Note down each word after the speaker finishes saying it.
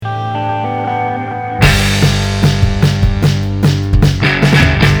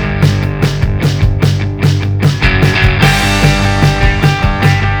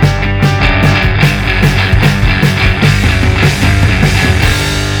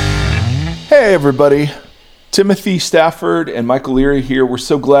Hey, everybody. Timothy Stafford and Michael Leary here. We're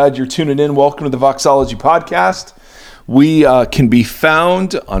so glad you're tuning in. Welcome to the Voxology Podcast. We can be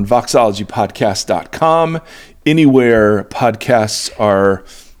found on voxologypodcast.com, anywhere podcasts are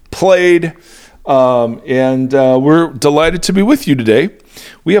played. And we're delighted to be with you today.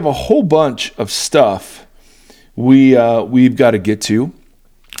 We have a whole bunch of stuff we've got to get to.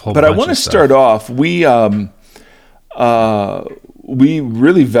 But I want to start off. We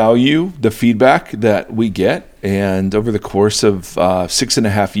really value the feedback that we get, and over the course of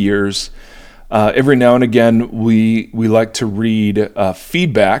 6.5 years, every now and again we like to read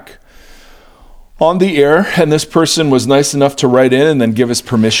feedback on the air, and this person was nice enough to write in and then give us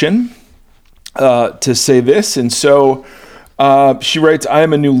permission to say this. And so she writes, "I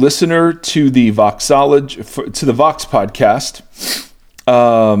am a new listener to the Vox podcast,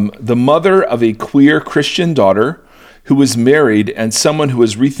 the mother of a queer Christian daughter who was married, and someone who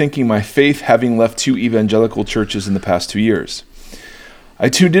is rethinking my faith, having left 2 evangelical churches in the past 2 years. I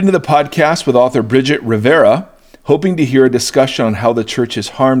tuned into the podcast with author Bridget Rivera, hoping to hear a discussion on how the church has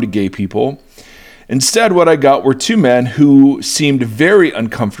harmed gay people. Instead, what I got were 2 men who seemed very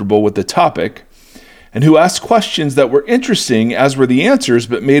uncomfortable with the topic, and who asked questions that were interesting, as were the answers,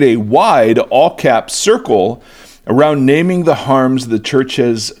 but made a wide, all-cap circle around naming the harms the church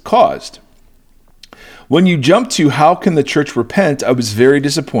has caused. When you jump to how can the church repent, I was very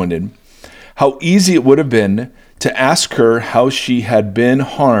disappointed. How easy it would have been to ask her how she had been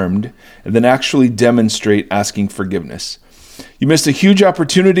harmed and then actually demonstrate asking forgiveness. You missed a huge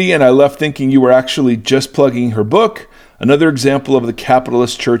opportunity, and I left thinking you were actually just plugging her book. Another example of the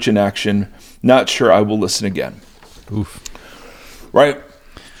capitalist church in action. Not sure I will listen again." Oof. Right.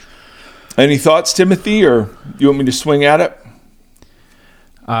 Any thoughts, Timothy, or you want me to swing at it?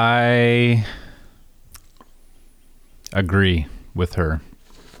 I agree with her,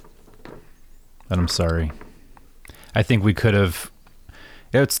 and I'm sorry. I think we could have.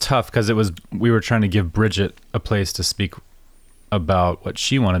 It's tough because we were trying to give Bridget a place to speak about what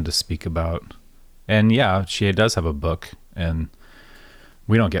she wanted to speak about, and yeah, she does have a book, and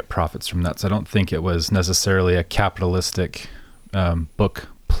we don't get profits from that, so I don't think it was necessarily a capitalistic book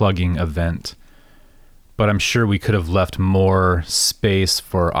plugging event. But I'm sure we could have left more space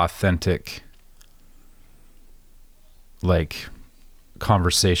for authentic,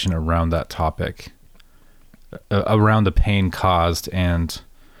 conversation around that topic, around the pain caused. And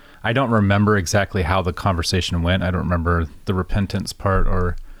I don't remember exactly how the conversation went. I don't remember the repentance part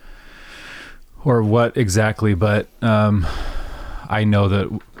or what exactly, but I know that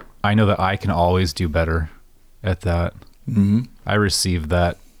I can always do better at that. Mm-hmm. I received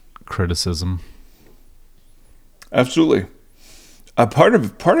that criticism. Absolutely. Part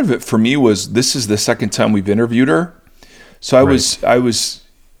of it for me was, this is the second time we've interviewed her. So I was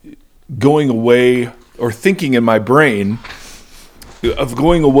going away, or thinking in my brain of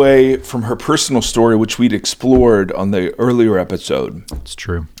going away from her personal story, which we'd explored on the earlier episode. It's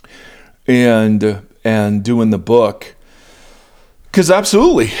true. And doing the book. Because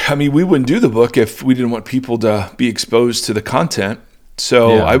absolutely, I mean, we wouldn't do the book if we didn't want people to be exposed to the content.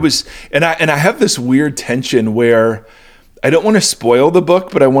 So yeah. I have this weird tension where I don't want to spoil the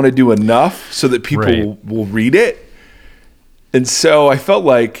book, but I want to do enough so that people will read it. And so I felt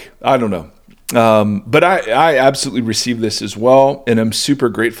like, I don't know. But I absolutely received this as well. And I'm super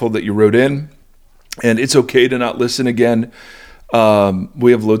grateful that you wrote in. And it's okay to not listen again.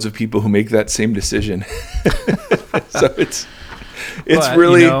 We have loads of people who make that same decision. So it's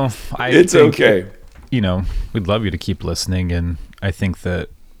really, it's okay. We'd love you to keep listening. And I think that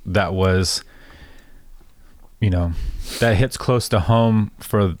was, that hits close to home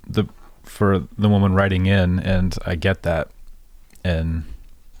for the woman writing in. And I get that. And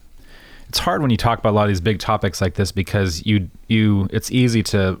it's hard when you talk about a lot of these big topics like this, because it's easy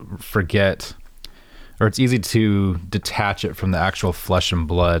to forget, or it's easy to detach it from the actual flesh and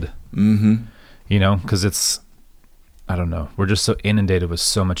blood. Mm-hmm. Because I don't know, we're just so inundated with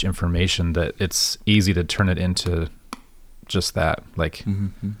so much information that it's easy to turn it into just that,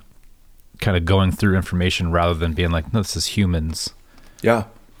 kind of going through information rather than being like, no, this is humans that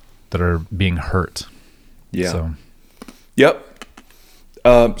are being hurt. Yeah. So. Yep.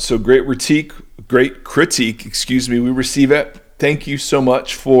 So great critique, we receive it. Thank you so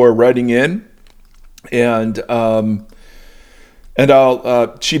much for writing in. And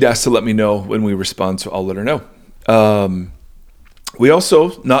she'd asked to let me know when we respond, so I'll let her know. We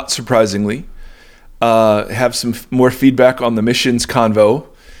also, not surprisingly, have some more feedback on the missions convo.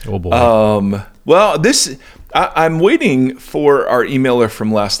 Oh boy. Well, I'm waiting for our emailer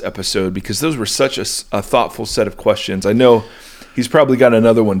from last episode, because those were such a thoughtful set of questions. I know he's probably got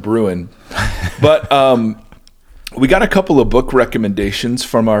another one brewing. But we got a couple of book recommendations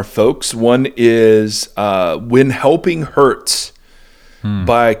from our folks. One is When Helping Hurts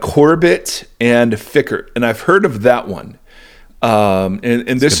by Corbett and Fickert. And I've heard of that one.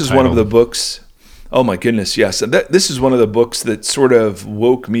 And this is one of the books. Oh my goodness, yes. And this is one of the books that sort of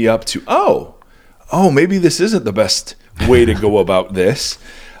woke me up to, oh, maybe this isn't the best way to go about this.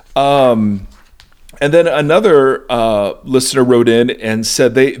 And then another listener wrote in and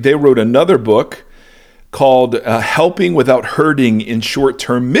said they wrote another book called Helping Without Hurting in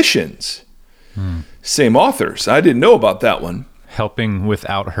Short-Term Missions. Same authors. I didn't know about that one. Helping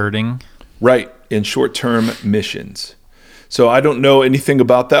Without Hurting? Right, in short-term missions. So I don't know anything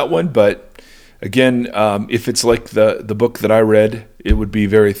about that one, but again, if it's like the book that I read, it would be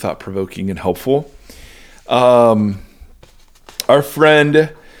very thought-provoking and helpful. Our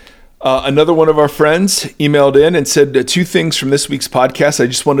friend, another one of our friends, emailed in and said 2 things from this week's podcast I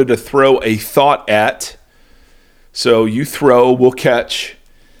just wanted to throw a thought at. So you throw, we'll catch.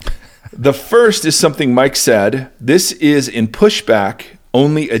 The first is something Mike said. This is in pushback,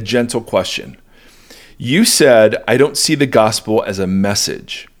 only a gentle question. You said, I don't see the gospel as a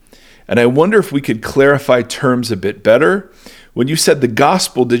message. And I wonder if we could clarify terms a bit better. When you said the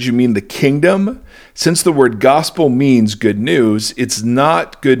gospel, did you mean the kingdom? Since the word gospel means good news, is it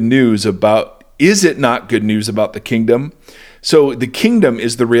not good news about the kingdom? So the kingdom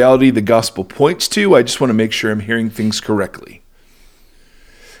is the reality the gospel points to. I just want to make sure I'm hearing things correctly.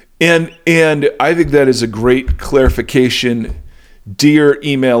 And I think that is a great clarification. Dear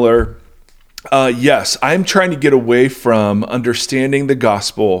emailer, yes, I'm trying to get away from understanding the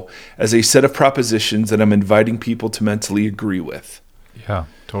gospel as a set of propositions that I'm inviting people to mentally agree with. Yeah,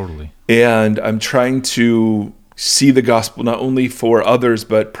 totally. And I'm trying to see the gospel not only for others,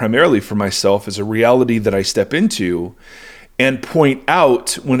 but primarily for myself as a reality that I step into and point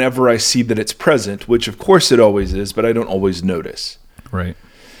out whenever I see that it's present, which of course it always is, but I don't always notice. Right.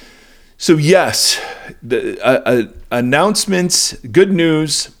 So yes, the announcements, good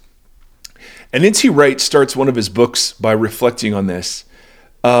news. And N.T. Wright starts one of his books by reflecting on this,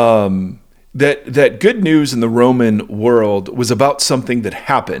 that good news in the Roman world was about something that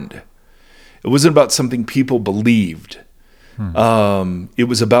happened. It wasn't about something people believed. It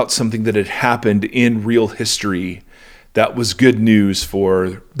was about something that had happened in real history that was good news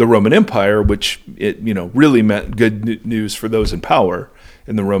for the Roman Empire, which it really meant good news for those in power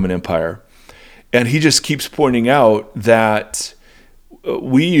in the Roman Empire. And he just keeps pointing out that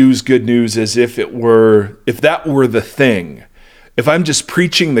we use good news as if that were the thing. If I'm just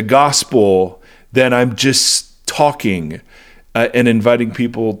preaching the gospel, then I'm just talking and inviting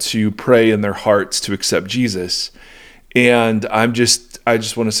people to pray in their hearts to accept Jesus. And I just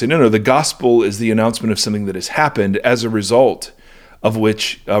want to say, no, the gospel is the announcement of something that has happened as a result of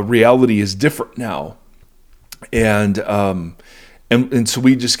which reality is different now. And so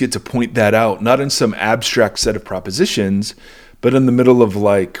we just get to point that out, not in some abstract set of propositions, but in the middle of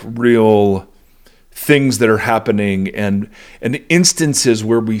like real things that are happening and instances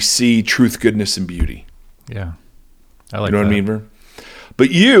where we see truth, goodness, and beauty. Yeah. I like that. You know what I mean, Vern? But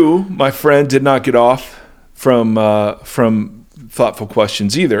you, my friend, did not get off from thoughtful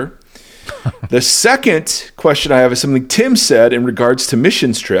questions either. The second question I have is something Tim said in regards to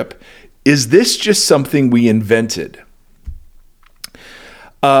missions trip. Is this just something we invented?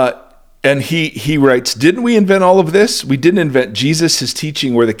 And he writes, didn't we invent all of this? We didn't invent Jesus, his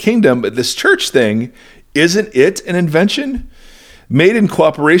teaching, or the kingdom, but this church thing, isn't it an invention? Made in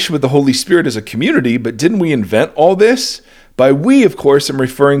cooperation with the Holy Spirit as a community, but didn't we invent all this? By we, of course, I'm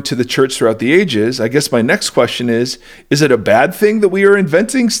referring to the church throughout the ages. I guess my next question is it a bad thing that we are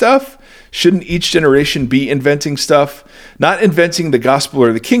inventing stuff? Shouldn't each generation be inventing stuff? Not inventing the gospel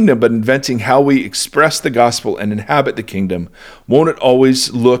or the kingdom, but inventing how we express the gospel and inhabit the kingdom. Won't it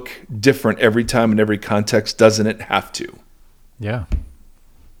always look different every time in every context? Doesn't it have to? Yeah.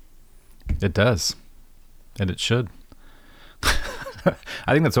 It does. And it should.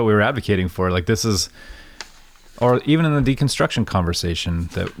 I think that's what we were advocating for. Like this is, or even in the deconstruction conversation,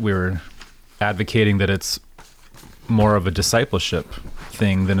 that we were advocating that it's more of a discipleship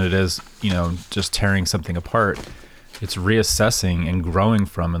thing than it is, just tearing something apart. It's reassessing and growing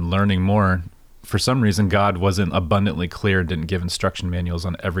from and learning more. For some reason, God wasn't abundantly clear, didn't give instruction manuals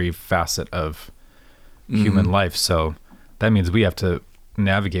on every facet of human life. So that means we have to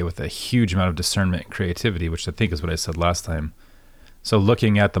navigate with a huge amount of discernment and creativity, which I think is what I said last time. So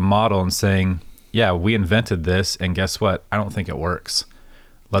looking at the model and saying, yeah, we invented this, and guess what? I don't think it works.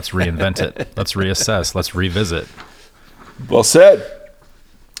 Let's reinvent it. Let's reassess. Let's revisit. Well said.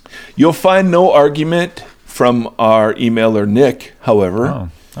 You'll find no argument from our emailer, Nick, however. Oh,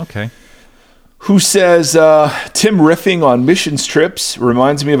 okay. who says, Tim riffing on missions trips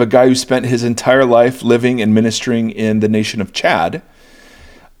reminds me of a guy who spent his entire life living and ministering in the nation of Chad.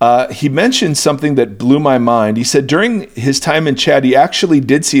 He mentioned something that blew my mind. He said during his time in Chad, he actually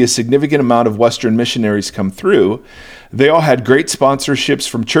did see a significant amount of Western missionaries come through. They all had great sponsorships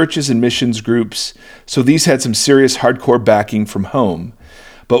from churches and missions groups, so these had some serious hardcore backing from home.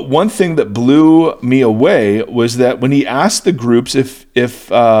 But one thing that blew me away was that when he asked the groups if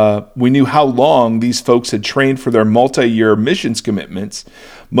we knew how long these folks had trained for their multi-year missions commitments,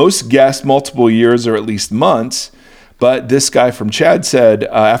 most guessed multiple years or at least months. But this guy from Chad said,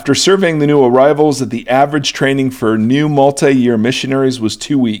 after surveying the new arrivals, that the average training for new multi-year missionaries was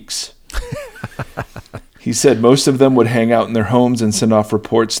 2 weeks. He said most of them would hang out in their homes and send off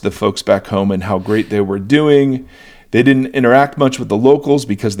reports to the folks back home and how great they were doing. They didn't interact much with the locals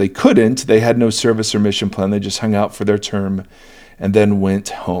because they couldn't. They had no service or mission plan. They just hung out for their term and then went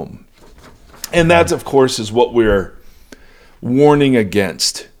home. And that, of course, is what we're warning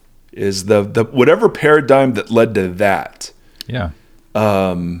against. Is the whatever paradigm that led to that. Yeah.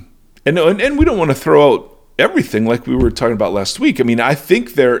 And we don't want to throw out everything like we were talking about last week. I mean, I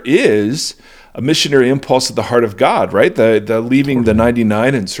think there is a missionary impulse at the heart of God, right? The leaving the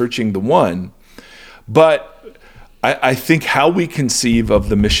 99 and searching the one. But I think how we conceive of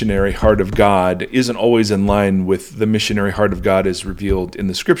the missionary heart of God isn't always in line with the missionary heart of God as revealed in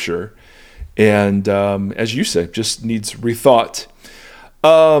the Scripture. And as you say, just needs rethought.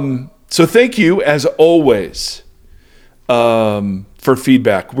 So thank you, as always, for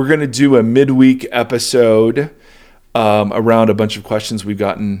feedback. We're going to do a midweek episode around a bunch of questions we've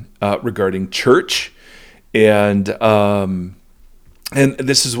gotten regarding church. And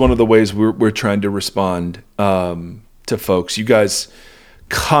this is one of the ways we're trying to respond to folks. You guys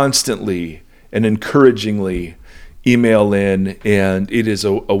constantly and encouragingly email in, and it is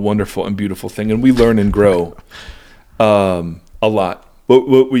a wonderful and beautiful thing. And we learn and grow a lot.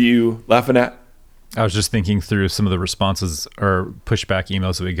 What were you laughing at? I was just thinking through some of the responses or pushback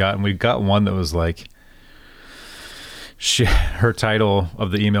emails that we got, and we got one that was like, her title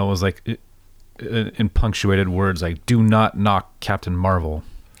of the email was like, in punctuated words, like, "Do not knock Captain Marvel."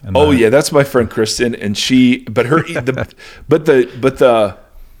 And yeah, that's my friend Kristen, and she's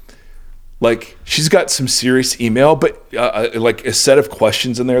got some serious email, but like a set of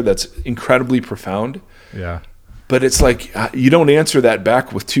questions in there that's incredibly profound. Yeah. But it's like, you don't answer that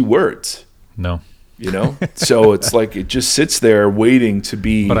back with 2 words. No. You know? So it's like, it just sits there waiting to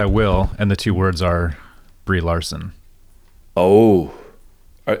be. But I will. And the 2 words are Brie Larson. Oh.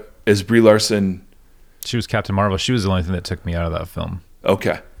 Is Brie Larson? She was Captain Marvel. She was the only thing that took me out of that film.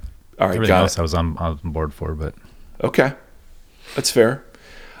 Okay. All right. Everything else I was on board for, but. Okay. That's fair.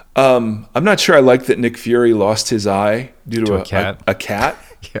 I'm not sure I like that Nick Fury lost his eye due to a cat. A cat.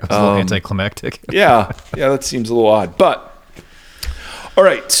 Yeah, it was a little anticlimactic. yeah, that seems a little odd. But, all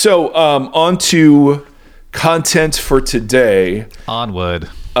right, so on to content for today. Onward.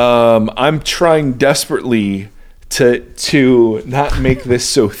 I'm trying desperately to not make this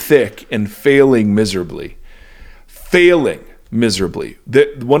so thick and failing miserably.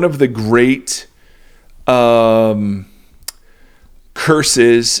 One of the great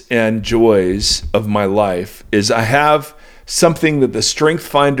curses and joys of my life is I have something that the Strength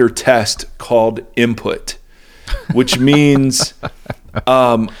Finder test called input, which means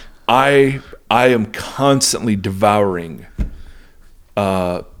I am constantly devouring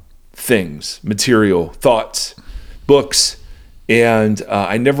things, material, thoughts, books, and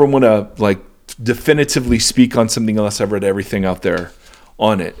I never want to like definitively speak on something unless I've read everything out there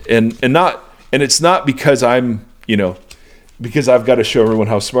on it, and it's not because I'm because I've got to show everyone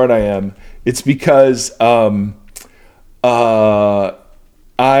how smart I am. It's because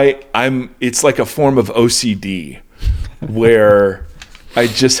it's like a form of OCD where I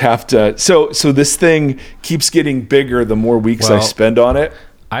just have to. So this thing keeps getting bigger the more weeks I spend on it.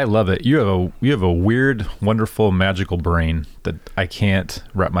 I love it. You have a weird, wonderful, magical brain that I can't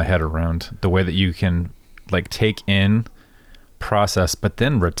wrap my head around. The way that you can like take in, process, but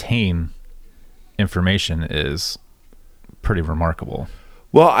then retain information is pretty remarkable.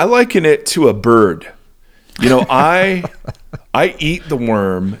 Well, I liken it to a bird. I eat the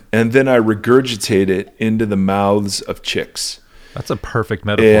worm and then I regurgitate it into the mouths of chicks. That's a perfect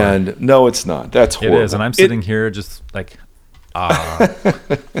metaphor. And no, it's not. That's horrible. It is. And I'm sitting here just like, All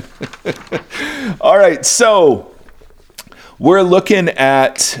right. So we're looking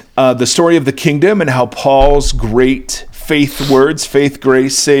at the story of the kingdom and how Paul's great faith words, faith,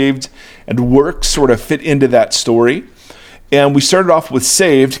 grace, saved, and works sort of fit into that story. And we started off with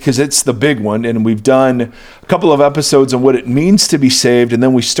saved because it's the big one. And we've done a couple of episodes on what it means to be saved. And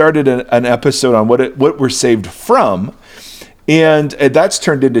then we started an episode on what we're saved from. And that's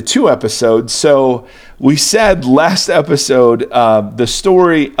turned into 2 episodes. So we said last episode, the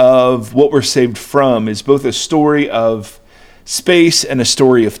story of what we're saved from is both a story of space and a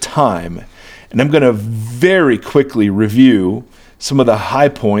story of time. And I'm going to very quickly review some of the high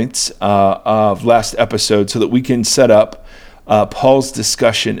points of last episode so that we can set up Paul's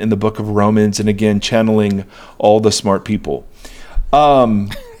discussion in the book of Romans, and again, channeling all the smart people.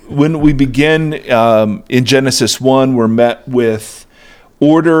 When we begin in Genesis 1, we're met with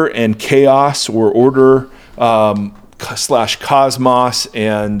order and chaos, or order / cosmos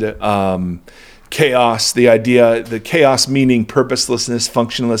and chaos. The chaos meaning purposelessness,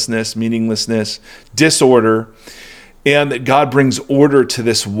 functionlessness, meaninglessness, disorder. And that God brings order to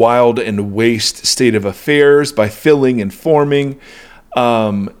this wild and waste state of affairs by filling and forming.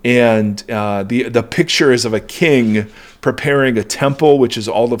 The picture is of a king preparing a temple, which is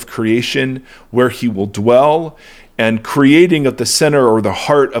all of creation, where he will dwell, and creating at the center or the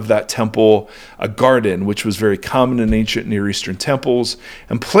heart of that temple a garden, which was very common in ancient Near Eastern temples,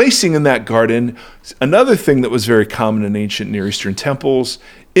 and placing in that garden another thing that was very common in ancient Near Eastern temples,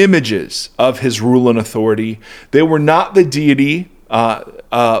 images of his rule and authority. They were not the deity,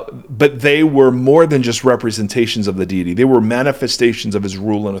 but they were more than just representations of the deity. They were manifestations of his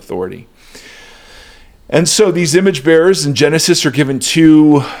rule and authority. And so these image bearers in Genesis are given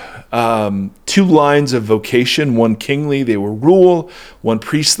two lines of vocation: one kingly, they will rule; one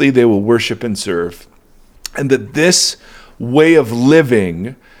priestly, they will worship and serve. And that this way of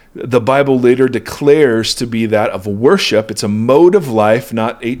living, the Bible later declares to be that of worship. It's a mode of life,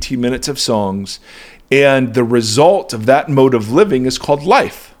 not 18 minutes of songs. And the result of that mode of living is called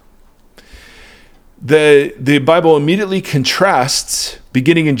life. The Bible immediately contrasts,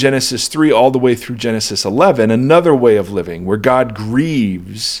 beginning in Genesis 3 all the way through Genesis 11, another way of living where God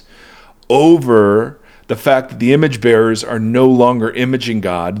grieves over the fact that the image bearers are no longer imaging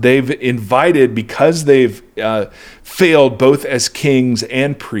God. They've invited, because they've failed both as kings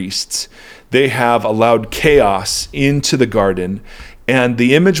and priests, they have allowed chaos into the garden. And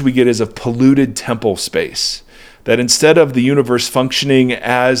the image we get is of polluted temple space. That instead of the universe functioning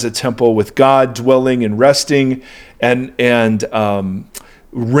as a temple with God dwelling and resting and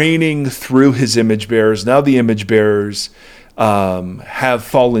reigning through his image bearers, now the image bearers have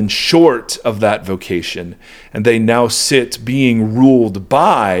fallen short of that vocation, and they now sit being ruled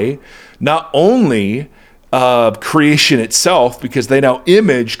by not only creation itself, because they now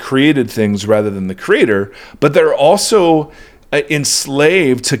image created things rather than the creator, but they're also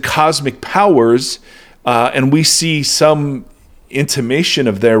enslaved to cosmic powers, and we see some intimation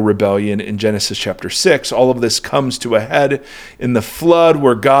of their rebellion in Genesis chapter 6. All of this comes to a head in the flood,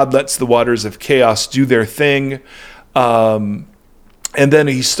 where God lets the waters of chaos do their thing. And then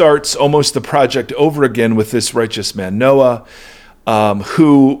he starts almost the project over again with this righteous man, Noah,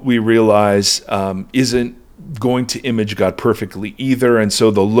 who we realize isn't going to image God perfectly either. And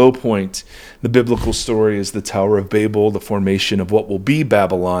so the low point, the biblical story, is the Tower of Babel, the formation of what will be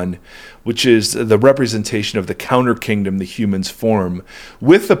Babylon, which is the representation of the counter kingdom the humans form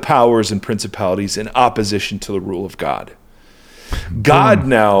with the powers and principalities in opposition to the rule of God. God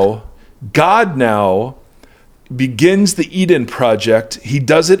now begins the Eden project. He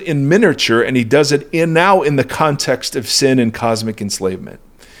does it in miniature, and he does it now in the context of sin and cosmic enslavement.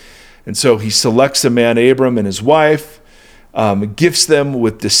 And so he selects a man, Abram, and his wife, gifts them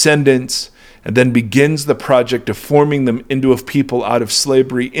with descendants, and then begins the project of forming them into a people out of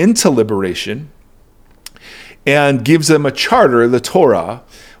slavery into liberation, and gives them a charter, the Torah,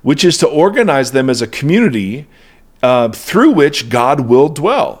 which is to organize them as a community through which God will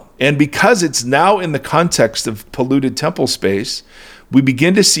dwell. And because it's now in the context of polluted temple space, we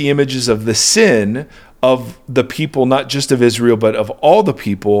begin to see images of the sin of the people, not just of Israel, but of all the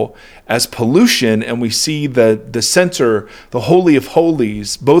people, as pollution. And we see the center, the Holy of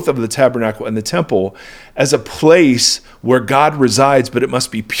Holies, both of the tabernacle and the temple, as a place where God resides, but it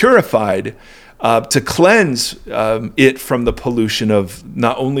must be purified to cleanse it from the pollution of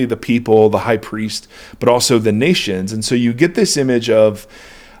not only the people, the high priest, but also the nations. And so you get this image of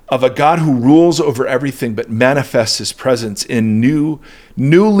a God who rules over everything but manifests his presence in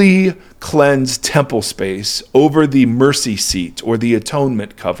newly cleansed temple space over the mercy seat or the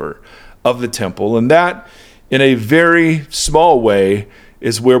atonement cover of the temple. And that, in a very small way,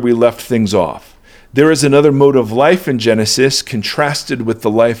 is where we left things off. There is another mode of life in Genesis contrasted with the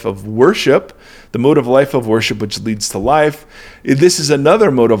life of worship, the mode of life of worship which leads to life. This is another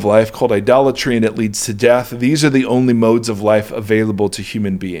mode of life called idolatry, and it leads to death. These are the only modes of life available to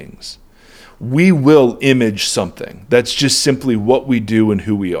human beings. We will image something. That's just simply what we do and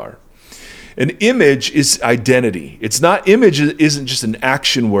who we are. An image is identity. Image isn't just an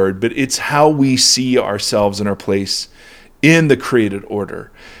action word, but it's how we see ourselves and our place in the created order.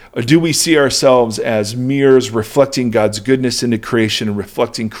 Do we see ourselves as mirrors reflecting God's goodness into creation and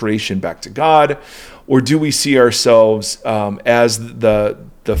reflecting creation back to God? Or do we see ourselves as the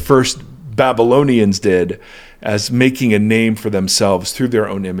first Babylonians did, as making a name for themselves through their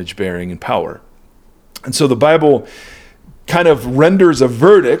own image bearing and power? And so the Bible kind of renders a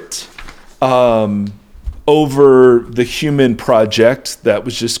verdict over the human project that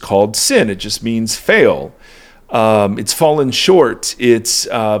was just called sin. It just means fail. It's fallen short. It's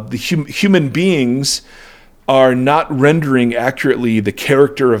the human beings are not rendering accurately the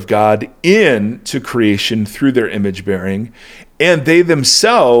character of God into creation through their image bearing, and they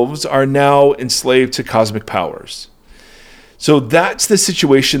themselves are now enslaved to cosmic powers. So that's the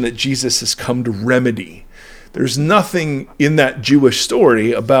situation that Jesus has come to remedy. There's nothing in that Jewish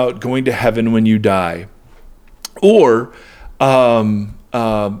story about going to heaven when you die, or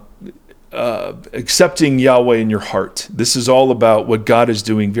accepting Yahweh in your heart. This is all about what God is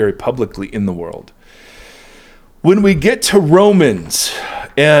doing very publicly in the world. When we get to Romans,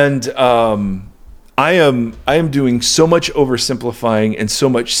 and I am doing so much oversimplifying and so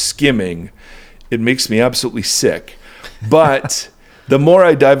much skimming, it makes me absolutely sick. But the more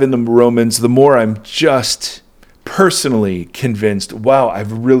I dive into Romans, the more I'm just personally convinced, wow,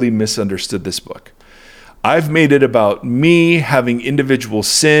 I've really misunderstood this book. I've made it about me having individual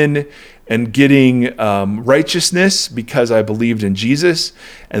sin and getting righteousness because I believed in Jesus.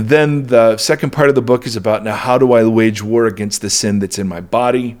 And then the second part of the book is about, now how do I wage war against the sin that's in my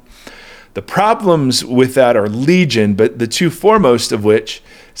body? The problems with that are legion, but the two foremost of which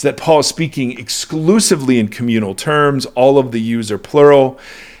is that Paul is speaking exclusively in communal terms. All of the yous are plural.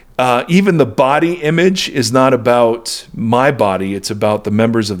 Even the body image is not about my body. It's about the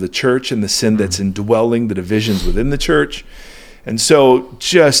members of the church and the sin that's indwelling the divisions within the church. And so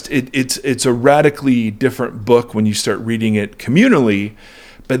it's a radically different book when you start reading it communally.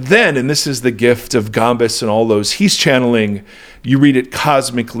 But then, and this is the gift of Gombis and all those he's channeling, you read it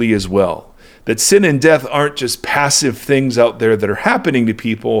cosmically as well. That sin and death aren't just passive things out there that are happening to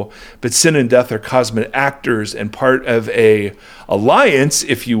people, but sin and death are cosmic actors and part of a alliance,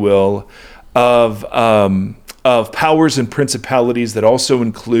 if you will, of powers and principalities that also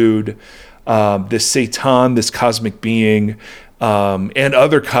include this Satan, this cosmic being, and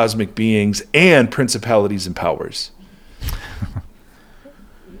other cosmic beings and principalities and powers.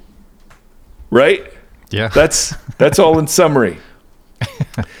 Right? Yeah. That's all in summary.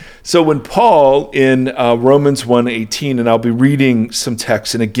 So when Paul in Romans 1:18, and I'll be reading some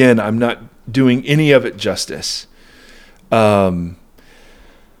text, and again, I'm not doing any of it justice. But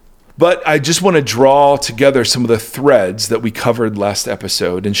I just want to draw together some of the threads that we covered last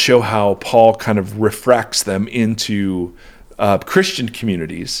episode and show how Paul kind of refracts them into Christian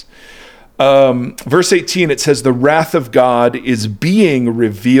communities. Verse 18, it says, "The wrath of God is being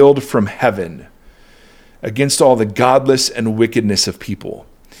revealed from heaven against all the godless and wickedness of people."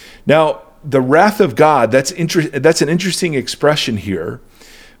 Now, the wrath of God, that's an interesting expression here,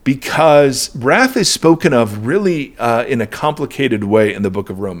 because wrath is spoken of really in a complicated way in the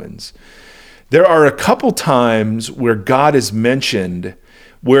book of Romans. There are a couple times where God is mentioned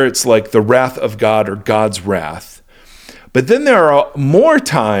where it's like the wrath of God or God's wrath. But then there are more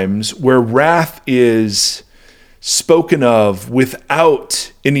times where wrath is spoken of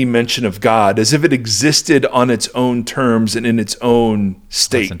without any mention of God, as if it existed on its own terms and in its own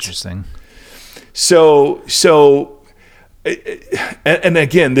state. That's interesting. So, and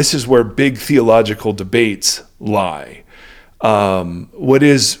again, this is where big theological debates lie. What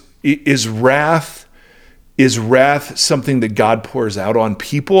is wrath? Is wrath something that God pours out on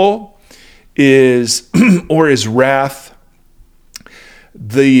people? Or is wrath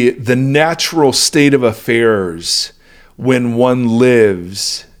the natural state of affairs when one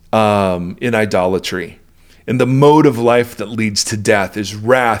lives in idolatry? And the mode of life that leads to death, is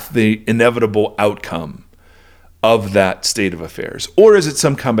wrath the inevitable outcome of that state of affairs? Or is it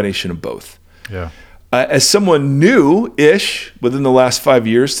some combination of both? Yeah. As someone new-ish within the last 5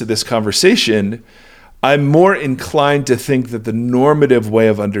 years to this conversation, I'm more inclined to think that the normative way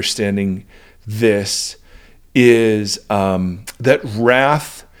of understanding this is that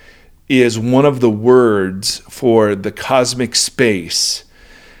wrath is one of the words for the cosmic space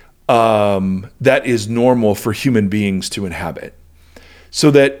that is normal for human beings to inhabit. So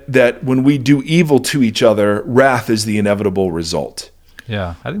that when we do evil to each other, wrath is the inevitable result.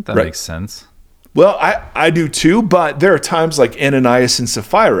 Yeah, I think that Right. makes sense. Well, I do too, but there are times like Ananias and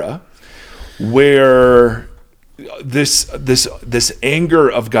Sapphira where this anger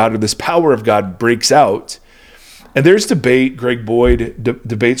of God or this power of God breaks out. And there's debate. Greg Boyd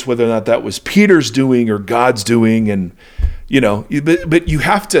debates whether or not that was Peter's doing or God's doing. And, but you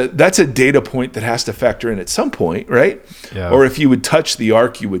have to, that's a data point that has to factor in at some point, right? Yeah. Or if you would touch the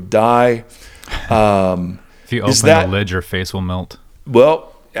ark, you would die. If you open the lid, your face will melt.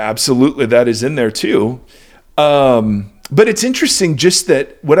 Well, absolutely. That is in there too. But it's interesting just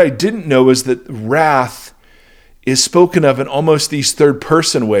that what I didn't know is that wrath is spoken of in almost these third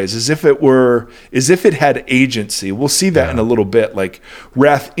person ways, as if it had agency. We'll see that in a little bit. Like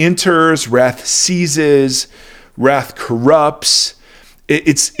wrath enters, wrath seizes, wrath corrupts. It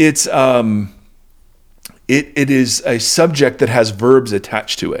is a subject that has verbs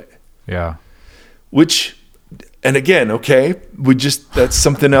attached to it. Yeah. Which, and again, okay, that's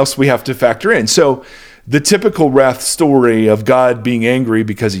something else we have to factor in. So the typical wrath story of God being angry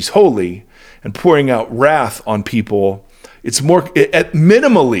because he's holy and pouring out wrath on people,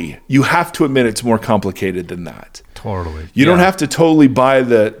 minimally, you have to admit it's more complicated than that. Totally. You don't have to totally buy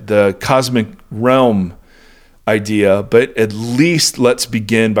the cosmic realm idea, but at least let's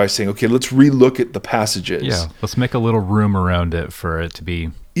begin by saying, okay, let's relook at the passages. Yeah, let's make a little room around it for it to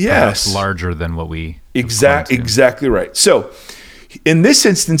be perhaps larger than what we exactly right. So in this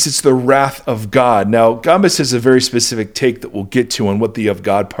instance, it's the wrath of God. Now, Gambas has a very specific take that we'll get to on what the of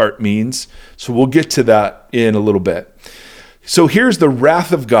God part means. So we'll get to that in a little bit. So here's the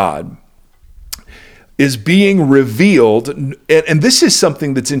wrath of God is being revealed. And this is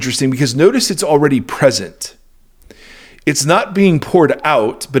something that's interesting because notice it's already present. It's not being poured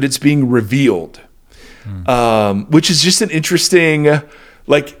out, but it's being revealed, which is just an interesting,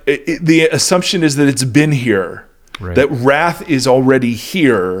 the assumption is that it's been here. Right. That wrath is already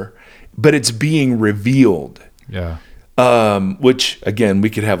here, but it's being revealed. Yeah. Which, again, we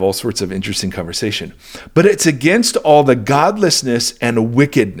could have all sorts of interesting conversation. But it's against all the godlessness and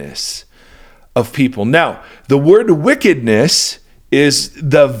wickedness of people. Now, the word wickedness is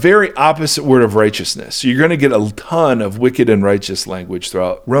the very opposite word of righteousness. So you're going to get a ton of wicked and righteous language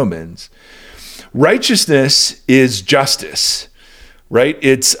throughout Romans. Righteousness is justice, right?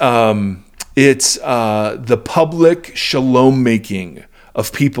 It's the public shalom making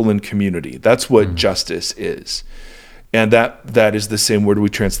of people in community. That's what justice is. And that is the same word we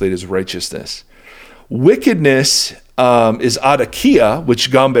translate as righteousness. Wickedness is adakia,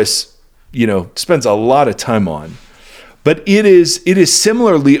 which Gambas, spends a lot of time on. But it is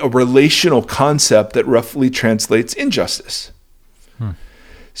similarly a relational concept that roughly translates injustice.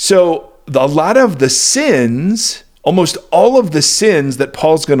 So a lot of the sins, almost all of the sins that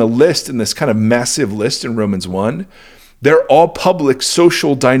Paul's going to list in this kind of massive list in Romans 1, they're all public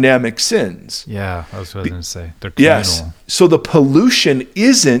social dynamic sins. Yeah, that's what I was going to say. They're communal. Yes. So the pollution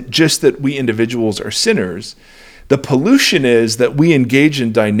isn't just that we individuals are sinners. The pollution is that we engage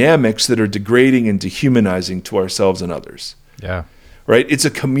in dynamics that are degrading and dehumanizing to ourselves and others. Yeah. Right? It's a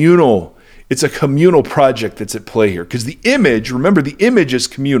communal project that's at play here. Because the image is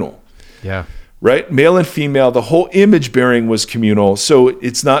communal. Yeah. Right? Male and female, the whole image bearing was communal. So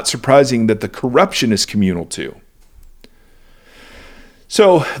it's not surprising that the corruption is communal too.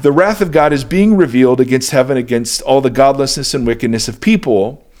 So the wrath of God is being revealed against heaven, against all the godlessness and wickedness of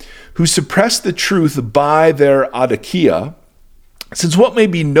people who suppress the truth by their adakia, since what may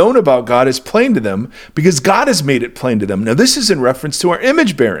be known about God is plain to them, because God has made it plain to them. Now, this is in reference to our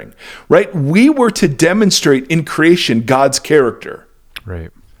image bearing, right? We were to demonstrate in creation God's character.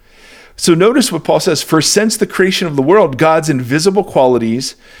 Right. So notice what Paul says, for since the creation of the world, God's invisible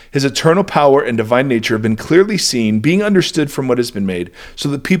qualities, his eternal power and divine nature have been clearly seen, being understood from what has been made, so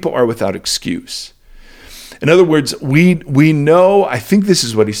that people are without excuse. In other words, we know, I think this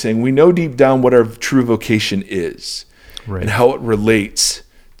is what he's saying, we know deep down what our true vocation is, right, and how it relates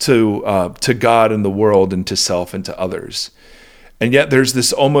to God and the world and to self and to others. And yet there's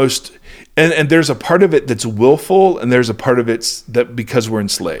this almost, and there's a part of it that's willful, and there's a part of it that because we're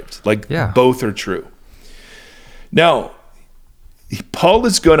enslaved. Both are true. Now, Paul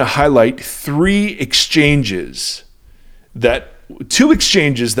is going to highlight two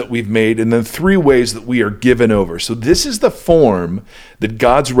exchanges that we've made, and then three ways that we are given over. So this is the form that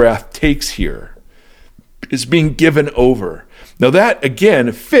God's wrath takes here, is being given over. Now that,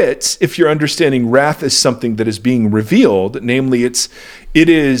 again, fits if you're understanding wrath as something that is being revealed, namely it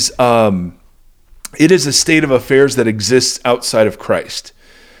is a state of affairs that exists outside of Christ.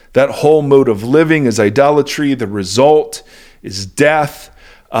 That whole mode of living is idolatry. The result is death.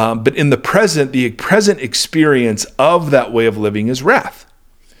 But in the present experience of that way of living is wrath.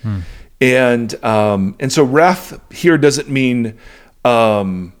 And so wrath here doesn't mean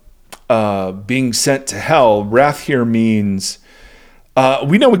being sent to hell. Wrath here means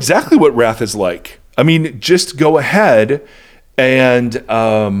we know exactly what wrath is like. I mean, just go ahead and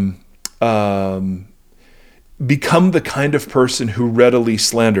become the kind of person who readily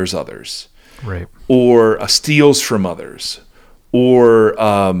slanders others, Right. or steals from others, or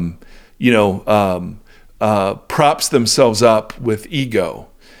props themselves up with ego.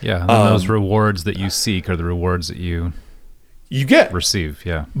 Yeah. And those rewards that you seek are the rewards that you get. receive.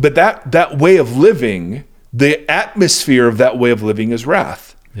 Yeah. But that way of living, the atmosphere of that way of living is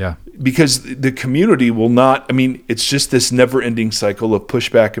wrath. Yeah. Because the community will not, it's just this never-ending cycle of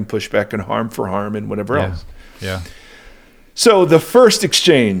pushback and harm for harm and whatever else. Yeah. So the first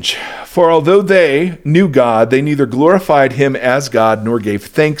exchange, for although they knew God, they neither glorified him as God nor gave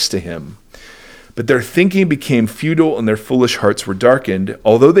thanks to him. But their thinking became futile and their foolish hearts were darkened.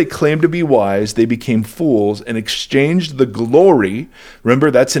 Although they claimed to be wise, they became fools and exchanged the glory.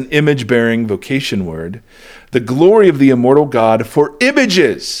 Remember, that's an image-bearing vocation word. The glory of the immortal God for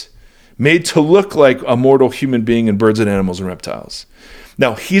images made to look like a mortal human being and birds and animals and reptiles.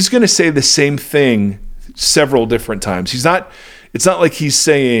 Now, he's going to say the same thing several different times. It's not like he's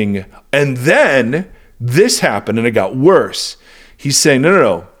saying, and then this happened and it got worse. He's saying,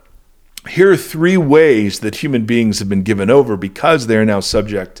 no. Here are three ways that human beings have been given over because they are now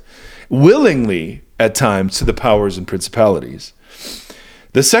subject willingly at times to the powers and principalities.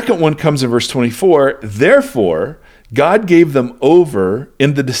 The second one comes in verse 24. Therefore, God gave them over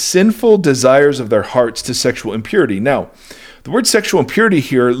in the sinful desires of their hearts to sexual impurity. Now, the word sexual impurity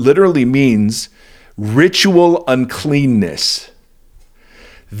here literally means ritual uncleanness.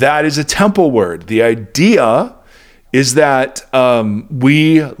 That is a temple word. The idea is that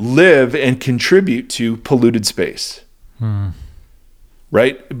we live and contribute to polluted space,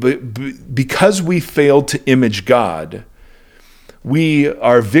 right? But because we failed to image God, we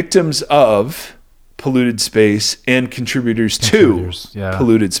are victims of polluted space and contributors to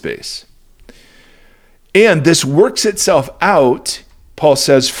polluted space. And this works itself out, Paul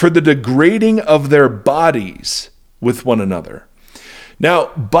says, for the degrading of their bodies with one another.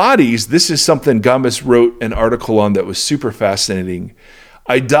 Now, bodies, this is something Gambas wrote an article on that was super fascinating.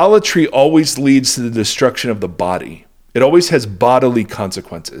 Idolatry always leads to the destruction of the body. It always has bodily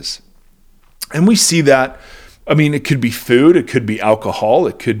consequences. And we see that, it could be food, it could be alcohol,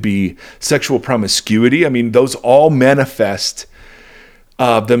 it could be sexual promiscuity. Those all manifest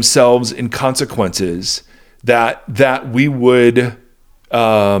themselves in consequences that we would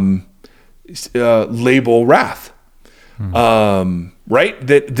label wrath. Right?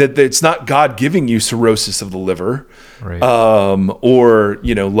 That it's not God giving you cirrhosis of the liver, right. Or,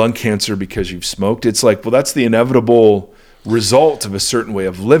 lung cancer because you've smoked. It's like, well, that's the inevitable result of a certain way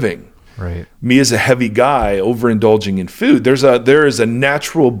of living. Right. Me as a heavy guy overindulging in food, there is a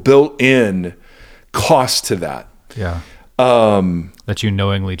natural built-in cost to that. Yeah. That you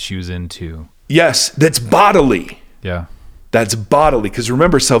knowingly choose into. Yes, that's bodily. Yeah. That's bodily. Because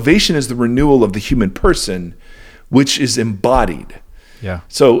remember, salvation is the renewal of the human person, which is embodied. Yeah.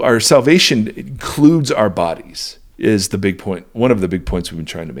 So our salvation includes our bodies, is the big point. One of the big points we've been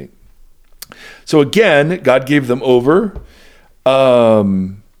trying to make. So again, God gave them over.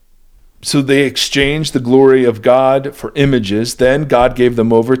 So they exchanged the glory of God for images. Then God gave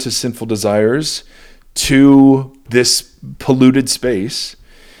them over to sinful desires, to this polluted space.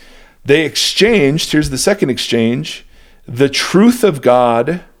 They exchanged, here's the second exchange, the truth of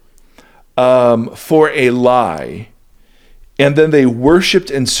God for a lie. And then they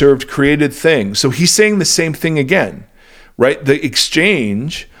worshiped and served created things. So he's saying the same thing again, right? The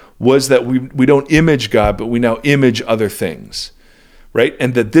exchange was that we don't image God, but we now image other things, right?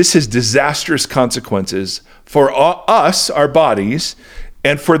 And that this has disastrous consequences for us, our bodies,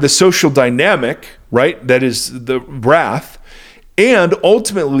 and for the social dynamic, right? That is the wrath, and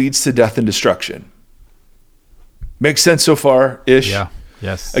ultimately leads to death and destruction. Makes sense so far, ish? Yeah.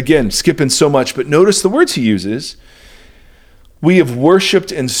 Yes. Again, skipping so much, but notice the words he uses. We have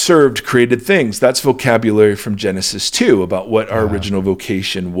worshipped and served created things. That's vocabulary from Genesis 2 about what our original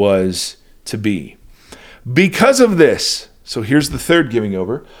vocation was to be. Because of this, so here's the third giving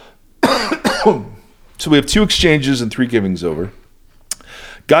over. So we have 2 exchanges and 3 givings over.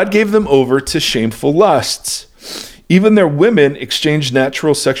 God gave them over to shameful lusts. Even their women exchanged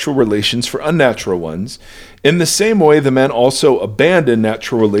natural sexual relations for unnatural ones. In the same way, the men also abandoned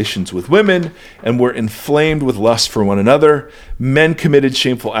natural relations with women and were inflamed with lust for one another. Men committed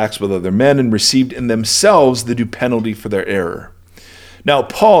shameful acts with other men and received in themselves the due penalty for their error. Now,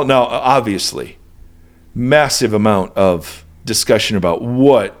 Paul, obviously, massive amount of discussion about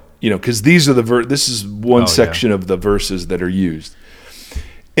what, because these are this is one section of the verses that are used.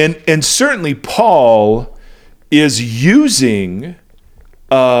 And certainly Paul is using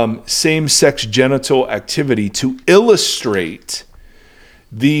same-sex genital activity to illustrate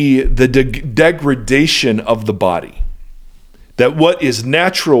the degradation of the body. That what is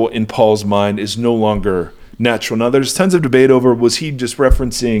natural in Paul's mind is no longer natural. Now, there's tons of debate over, was he just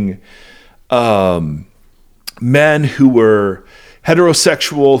referencing men who were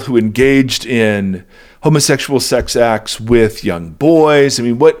heterosexual, who engaged in homosexual sex acts with young boys? I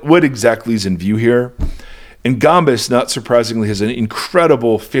mean, what exactly is in view here? And Gombis, not surprisingly, has an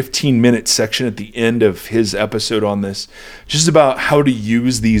incredible 15-minute section at the end of his episode on this, just about how to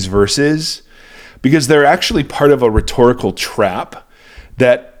use these verses, because they're actually part of a rhetorical trap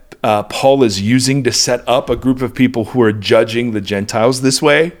that Paul is using to set up a group of people who are judging the Gentiles this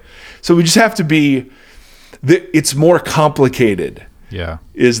way. So we just have to it's more complicated,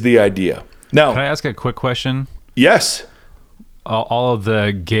 is the idea. Now, can I ask a quick question? Yes. All of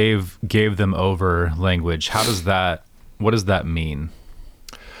the gave them over language, what does that mean?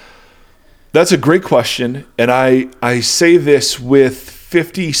 That's a great question, and I say this with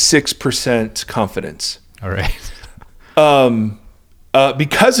 56% confidence. All right.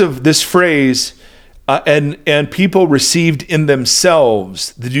 Because of this phrase, and people received in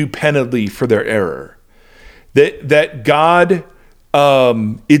themselves the due penalty for their error. That God,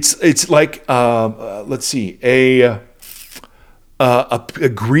 it's like let's see, a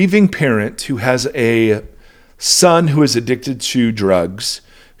grieving parent who has a son who is addicted to drugs,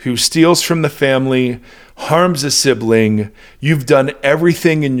 who steals from the family, harms a sibling. You've done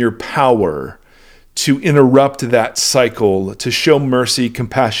everything in your power to interrupt that cycle, to show mercy,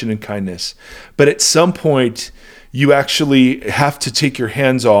 compassion, and kindness. But at some point, you actually have to take your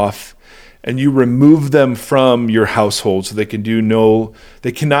hands off and you remove them from your household so they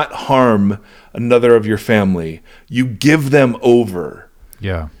cannot harm another of your family. You give them over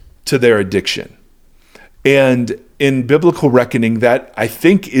to their addiction. And in biblical reckoning, that I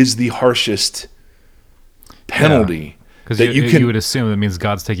think is the harshest penalty. Because you would assume that means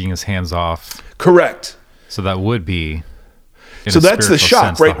God's taking his hands off. Correct. So that would be, so that's the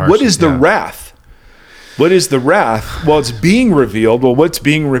shock, right? What is the wrath? What is the wrath? Well, it's being revealed. Well, what's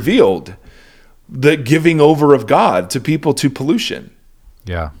being revealed? The giving over of God to people to pollution.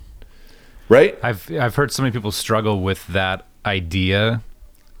 Yeah. Right? I've heard so many people struggle with that idea.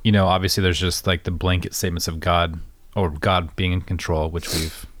 Obviously there's just like the blanket statements of God, or God being in control, which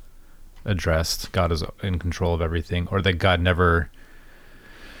we've addressed. God is in control of everything, or that God never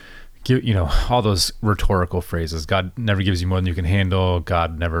all those rhetorical phrases. God never gives you more than you can handle.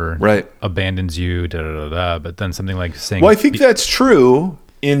 God never abandons you, But then something like saying, well, I think that's true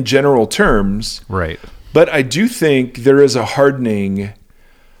in general terms. Right. But I do think there is a hardening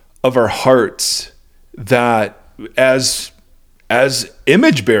of our hearts that as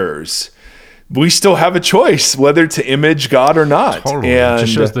image bearers, we still have a choice whether to image God or not. Totally. And it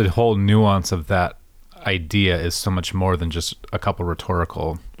just shows the whole nuance of that idea is so much more than just a couple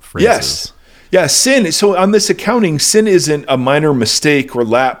rhetorical phrases. Yes. Yeah, sin. So on this accounting, sin isn't a minor mistake or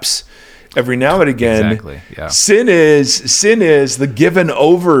lapse every now and again. Exactly. Yeah. Sin is the given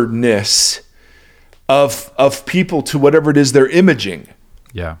overness of people to whatever it is they're imaging.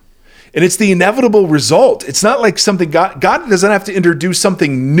 Yeah. And it's the inevitable result. It's not like something God doesn't have to introduce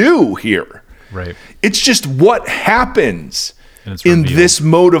something new here. Right. It's just what happens in revealed. this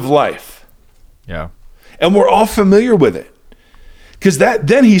mode of life. Yeah. And we're all familiar with it. Because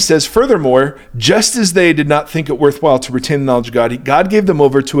then he says, furthermore, just as they did not think it worthwhile to retain the knowledge of God, God gave them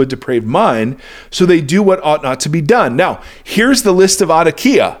over to a depraved mind, so they do what ought not to be done. Now, here's the list of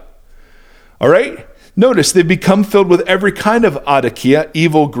adakia. All right? Notice they've become filled with every kind of adakia,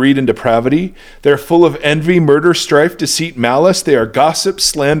 evil, greed, and depravity. They're full of envy, murder, strife, deceit, malice. They are gossips,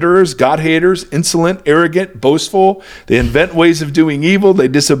 slanderers, God-haters, insolent, arrogant, boastful. They invent ways of doing evil. They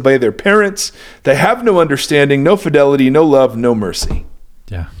disobey their parents. They have no understanding, no fidelity, no love, no mercy.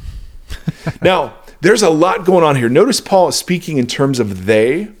 Yeah. Now, there's a lot going on here. Notice Paul is speaking in terms of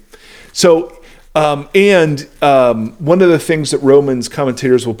they. So, one of the things that Romans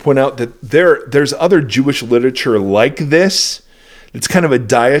commentators will point out that there's other Jewish literature like this It's kind of a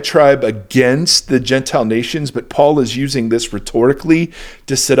diatribe against the Gentile nations, but Paul is using this rhetorically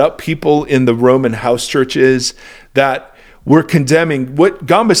to set up people in the Roman house churches that were condemning what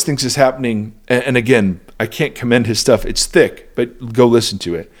Gambas thinks is happening. And again, I can't commend his stuff. It's thick, but go listen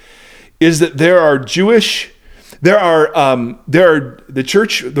to it. Is that the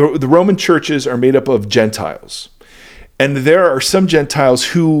Roman churches are made up of Gentiles. And there are some Gentiles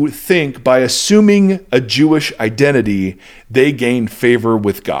who think by assuming a Jewish identity, they gain favor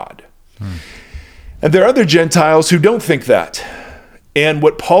with God. And there are other Gentiles who don't think that. And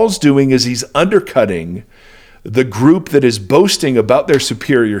what Paul's doing is he's undercutting the group that is boasting about their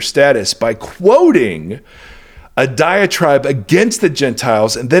superior status by quoting a diatribe against the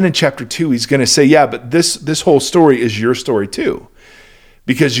Gentiles. And then in chapter 2, he's going to say, yeah, but this whole story is your story too,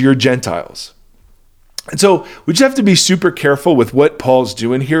 because you're Gentiles. And so we just have to be super careful with what Paul's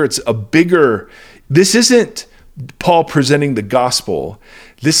doing here. This isn't Paul presenting the gospel.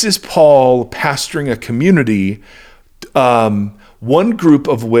 This is Paul pastoring a community, one group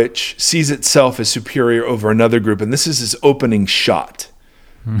of which sees itself as superior over another group. And this is his opening shot.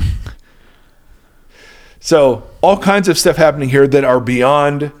 So all kinds of stuff happening here that are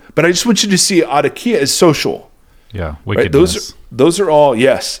beyond, but I just want you to see adikia as social. Yeah, wickedness. Right? Those are all,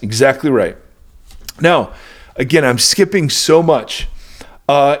 yes, exactly right. Now, again, I'm skipping so much.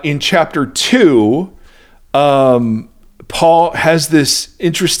 In chapter 2, Paul has this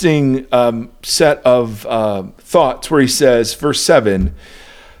interesting set of thoughts where he says, verse 7,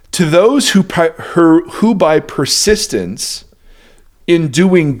 to those who by persistence in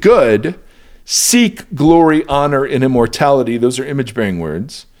doing good seek glory, honor, and immortality, those are image-bearing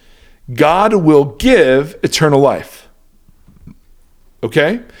words, God will give eternal life.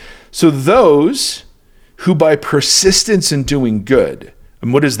 Okay? So those who by persistence in doing good,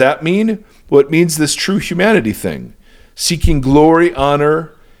 and what does that mean? Well, it means this true humanity thing, seeking glory,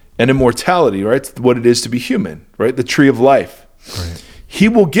 honor, and immortality, right? It's what it is to be human, right? The tree of life. Right. He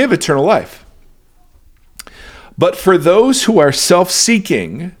will give eternal life. But for those who are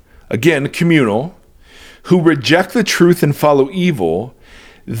self-seeking, again, communal, who reject the truth and follow evil,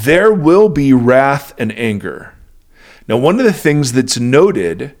 there will be wrath and anger. Now, one of the things that's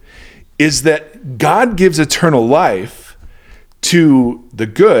noted is that God gives eternal life to the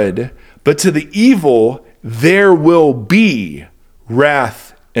good, but to the evil, there will be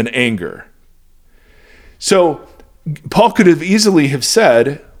wrath and anger. So Paul could have easily have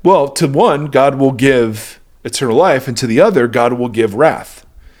said, well, to one, God will give eternal life, and to the other, God will give wrath.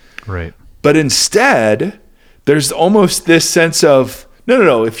 Right. But instead, there's almost this sense of,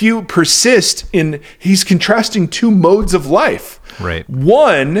 no. If you persist he's contrasting two modes of life. Right.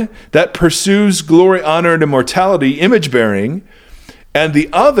 One that pursues glory, honor, and immortality, image-bearing, and the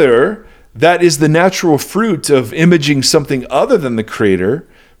other that is the natural fruit of imaging something other than the Creator,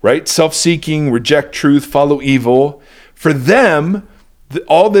 right? Self-seeking, reject truth, follow evil. For them,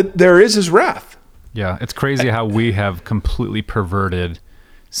 all that there is wrath. Yeah, it's crazy how we have completely perverted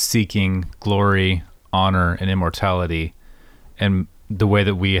seeking glory, honor, and immortality, and the way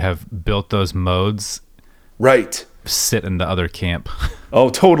that we have built those modes, right, sit in the other camp. Oh,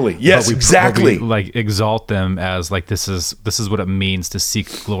 totally. Yes, exactly. We, like, exalt them as like this is what it means to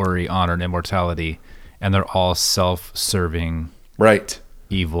seek glory, honor, and immortality, and they're all self-serving, right,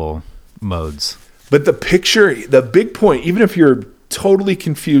 evil modes. But the big point, even if you're totally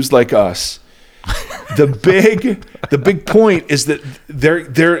confused like us, the big point is that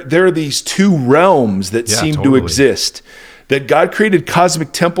there are these two realms that seem to exist. That God created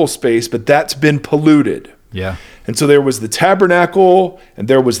cosmic temple space, but that's been polluted. Yeah. And so there was the tabernacle and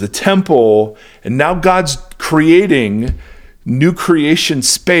there was the temple, and now God's creating new creation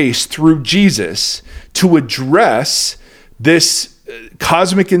space through Jesus to address this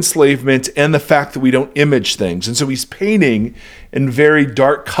cosmic enslavement and the fact that we don't image things. And so he's painting in very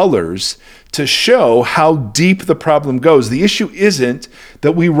dark colors to show how deep the problem goes. The issue isn't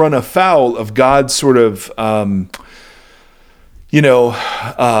that we run afoul of God's sort of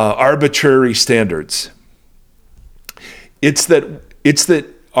arbitrary standards. It's that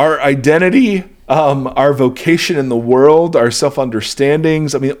our identity, our vocation in the world, our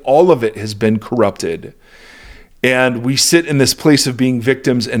self-understandings, all of it has been corrupted. And we sit in this place of being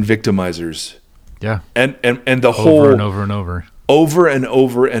victims and victimizers. Yeah. And the whole over and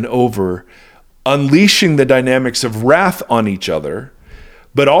over, unleashing the dynamics of wrath on each other,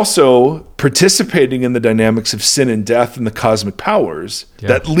 but also participating in the dynamics of sin and death and the cosmic powers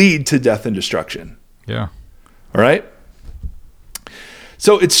that lead to death and destruction. Yeah. All right?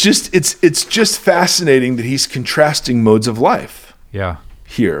 So it's just fascinating that he's contrasting modes of life. Yeah.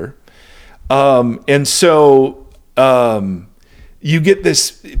 Here. And so you get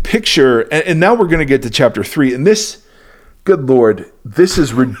this picture, and now we're going to get to chapter 3, and this, good Lord, this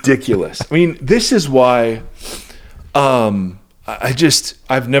is ridiculous. I mean, this is why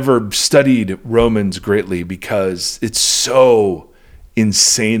I've never studied Romans greatly, because it's so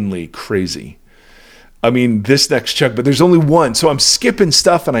insanely crazy. I mean, this next chunk, but there's only one, so I'm skipping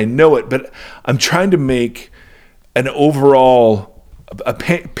stuff and I know it, but I'm trying to make an overall,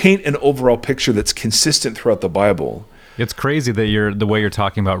 paint an overall picture that's consistent throughout the Bible. It's crazy that the way you're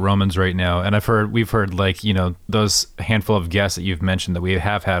talking about Romans right now, and we've heard like, you know, those handful of guests that you've mentioned that we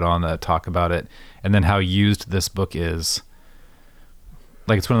have had on that talk about it, and then how used this book is.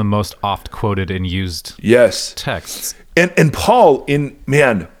 Like, it's one of the most oft quoted and used texts. And Paul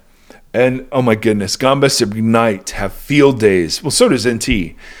and oh my goodness, Gambas Ignite have field days. Well, so does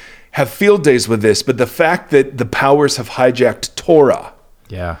NT. Have field days with this, but the fact that the powers have hijacked Torah.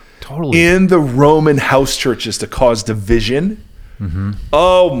 Yeah, totally. In the Roman house churches to cause division. Mm-hmm.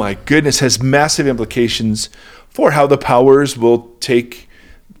 Oh my goodness, has massive implications for how the powers will take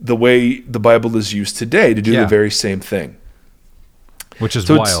the way the Bible is used today to do the very same thing. Which is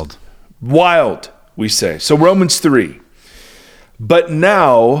wild. Wild, we say. So Romans 3. But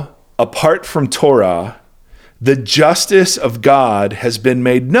now, apart from Torah, the justice of God has been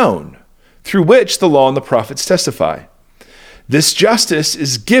made known, through which the law and the prophets testify. This justice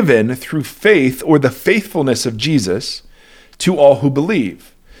is given through faith, or the faithfulness of Jesus, to all who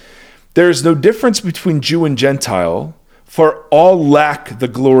believe. There is no difference between Jew and Gentile, for all lack the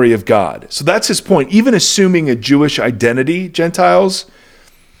glory of God. So that's his point. Even assuming a Jewish identity, Gentiles,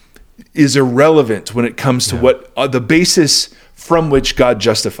 is irrelevant when it comes to what the basis from which God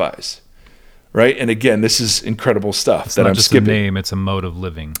justifies. Right? And again, this is incredible stuff it's that not I'm just skipping. A name, it's a mode of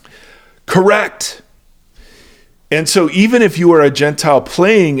living. Correct. And so even if you are a Gentile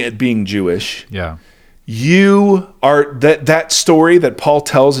playing at being Jewish, you are that story that Paul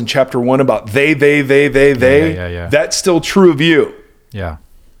tells in chapter 1 about they, that's still true of you. Yeah.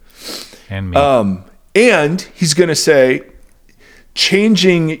 And me. And he's going to say,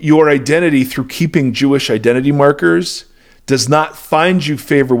 changing your identity through keeping Jewish identity markers does not find you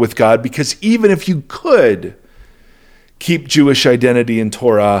favor with God, because even if you could keep Jewish identity in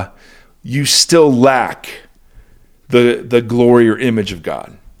Torah, you still lack the glory or image of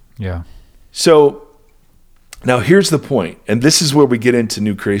God. Yeah. So now here's the point, and this is where we get into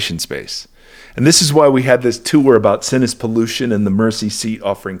new creation space. And this is why we had this tour about sin is pollution and the mercy seat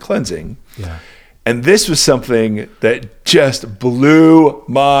offering cleansing. Yeah. And this was something that just blew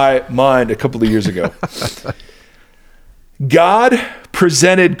my mind a couple of years ago. God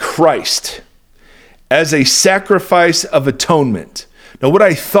presented Christ as a sacrifice of atonement. Now, what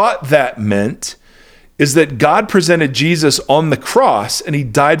I thought that meant is that God presented Jesus on the cross and he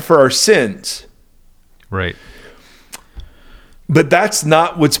died for our sins. Right. But that's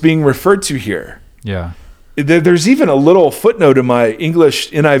not what's being referred to here. Yeah. There's even a little footnote in my English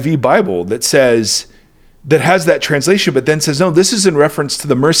NIV Bible that has that translation, but then says, no, this is in reference to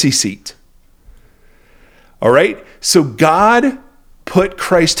the mercy seat. All right? So God put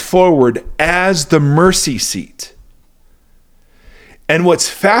Christ forward as the mercy seat. And what's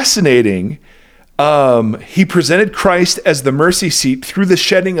fascinating, he presented Christ as the mercy seat through the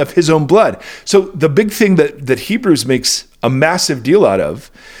shedding of his own blood. So the big thing that Hebrews makes a massive deal out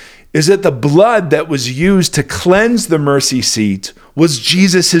of is that the blood that was used to cleanse the mercy seat was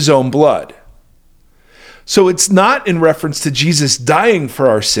Jesus' own blood. So it's not in reference to Jesus dying for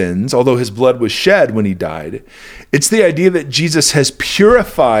our sins, although his blood was shed when he died. It's the idea that Jesus has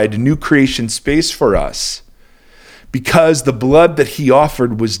purified new creation space for us because the blood that he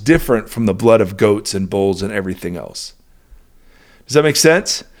offered was different from the blood of goats and bulls and everything else. Does that make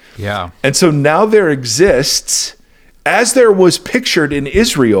sense? Yeah. And so now there exists, as there was pictured in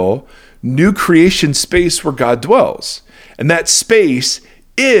Israel, new creation space where God dwells. And that space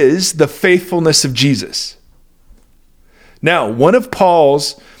is the faithfulness of Jesus. Now, one of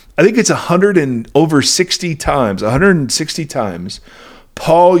Paul's, I think it's 160 times,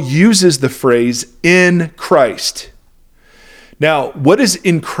 Paul uses the phrase in Christ. Now, what does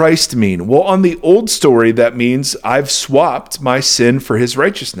in Christ mean? Well, on the old story, that means I've swapped my sin for his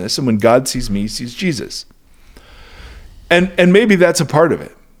righteousness, and when God sees me, he sees Jesus. And maybe that's a part of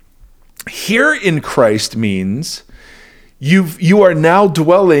it. Here in Christ means you are now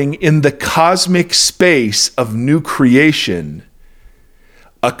dwelling in the cosmic space of new creation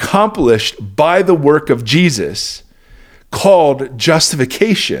accomplished by the work of Jesus, called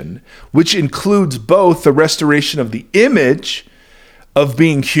justification, which includes both the restoration of the image of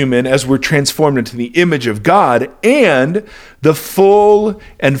being human as we're transformed into the image of God, and the full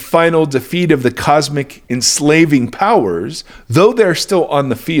and final defeat of the cosmic enslaving powers, though they're still on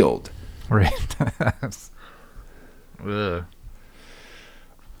the field. Right. Ugh.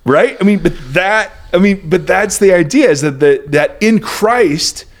 Right? But that's the idea, is that in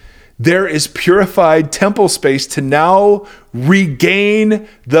Christ there is purified temple space to now regain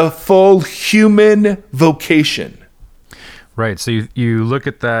the full human vocation. Right. So you look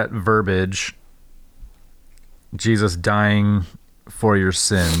at that verbiage, Jesus dying for your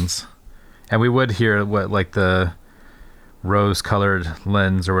sins, and we would hear what, like, the rose-colored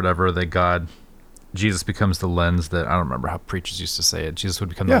lens or whatever that Jesus becomes the lens that, I don't remember how preachers used to say it. Jesus would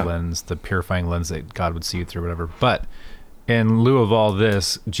become the lens, the purifying lens that God would see you through, whatever. But in lieu of all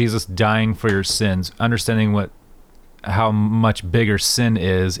this, Jesus dying for your sins, understanding how much bigger sin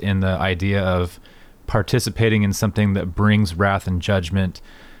is in the idea of participating in something that brings wrath and judgment,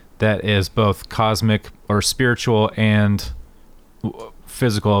 that is both cosmic or spiritual and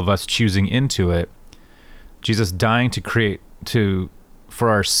physical, of us choosing into it. Jesus dying for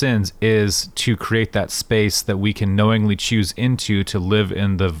our sins is to create that space that we can knowingly choose into to live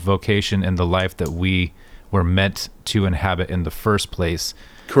in the vocation and the life that we were meant to inhabit in the first place.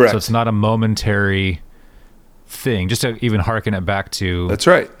 Correct. So it's not a momentary thing. Just to even hearken it back to, that's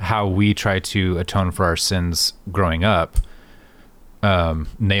right, how we try to atone for our sins growing up,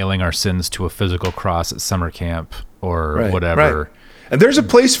 nailing our sins to a physical cross at summer camp or whatever. Right. And there's a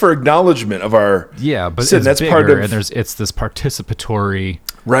place for acknowledgement of our but sin. it's That's bigger, part of, and it's this participatory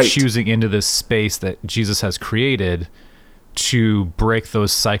choosing into this space that Jesus has created to break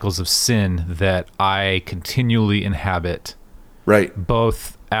those cycles of sin that I continually inhabit. Right.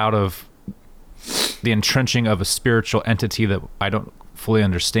 Both out of the entrenching of a spiritual entity that I don't fully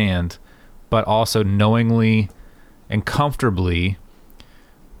understand, but also knowingly and comfortably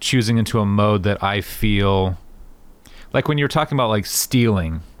choosing into a mode that I feel like, when you're talking about, like,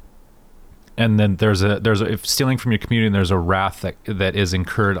 stealing, and then if stealing from your community, and there's a wrath that is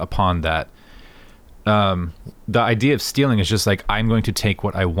incurred upon that. The idea of stealing is just like, I'm going to take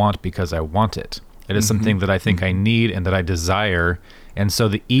what I want because I want it. It is something that I think I need and that I desire. And so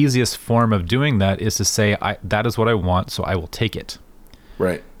the easiest form of doing that is to say, that is what I want, so I will take it.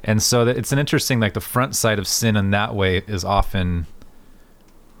 Right. And so it's an interesting, like, the front side of sin in that way is often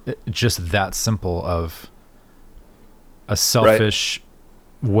just that simple, of a selfish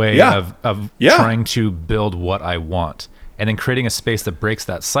way of trying to build what I want. And then creating a space that breaks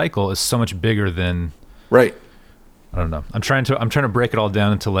that cycle is so much bigger than... Right. I don't know. I'm trying to break it all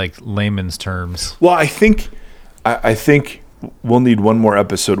down into, like, layman's terms. Well, I think we'll need one more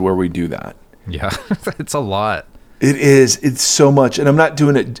episode where we do that. Yeah. It's a lot. It is. It's so much. And I'm not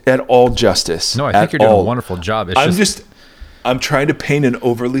doing it at all justice. No, I think you're doing a wonderful job. I'm trying to paint an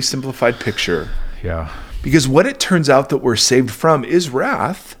overly simplified picture. Yeah. Because what it turns out that we're saved from is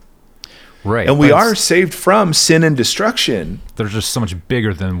wrath. Right. And we are saved from sin and destruction. They're just so much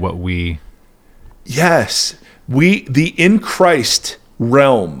bigger than what we... Yes. The in Christ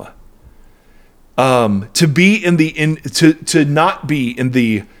realm, to not be in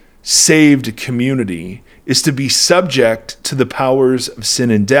the saved community is to be subject to the powers of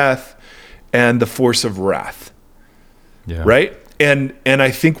sin and death and the force of wrath. Yeah. Right? And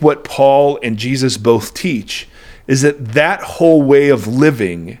I think what Paul and Jesus both teach is that whole way of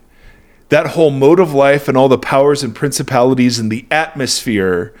living, that whole mode of life, and all the powers and principalities and the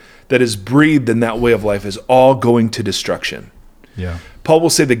atmosphere that is breathed in that way of life is all going to destruction. Yeah. Paul will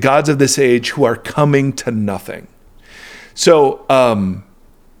say the gods of this age who are coming to nothing. So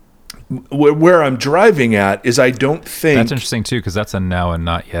where I'm driving at is, I don't think... That's interesting too, because that's a now and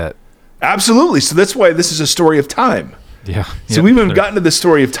not yet. Absolutely. So that's why this is a story of time. Yeah. So we haven't gotten to the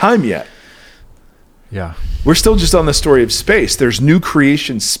story of time yet. Yeah. We're still just on the story of space. There's new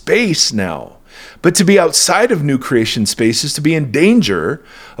creation space now. But to be outside of new creation space is to be in danger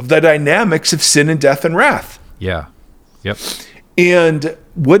of the dynamics of sin and death and wrath. Yeah. Yep. And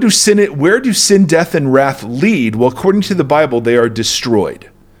where do sin, death, and wrath lead? Well, according to the Bible, they are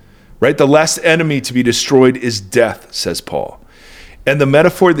destroyed. Right? The last enemy to be destroyed is death, says Paul. And the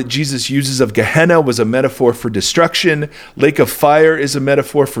metaphor that Jesus uses of Gehenna was a metaphor for destruction. Lake of fire is a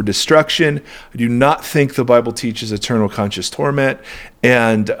metaphor for destruction. I do not think the Bible teaches eternal conscious torment.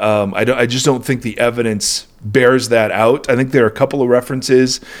 And I just don't think the evidence bears that out. I think there are a couple of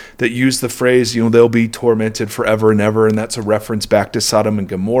references that use the phrase, they'll be tormented forever and ever. And that's a reference back to Sodom and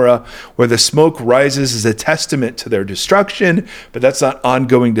Gomorrah, where the smoke rises as a testament to their destruction, but that's not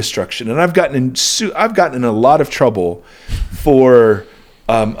ongoing destruction. And I've gotten in a lot of trouble for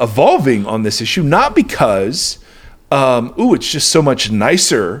evolving on this issue, not because it's just so much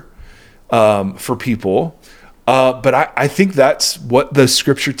nicer for people. But I think that's what the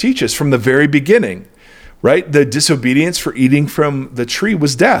scripture teaches from the very beginning, right? The disobedience for eating from the tree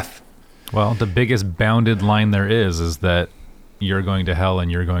was death. Well, the biggest bounded line there is that you're going to hell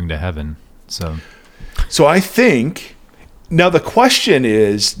and you're going to heaven. So I think now the question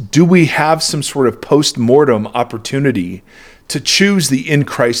is, do we have some sort of post-mortem opportunity to choose the in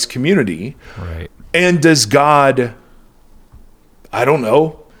Christ community? Right. And does God, I don't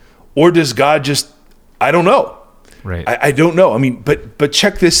know, or does God just, I don't know. Right. I don't know. I mean, but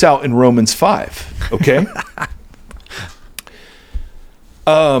check this out in Romans 5, okay?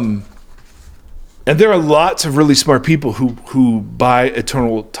 And there are lots of really smart people who buy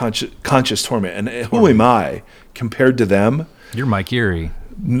eternal conscious torment. And who am I compared to them? You're Mike Erie.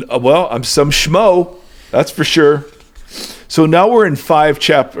 Well, I'm some schmo, that's for sure. So now we're in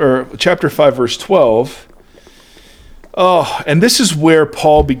chapter 5, verse 12. Oh, and this is where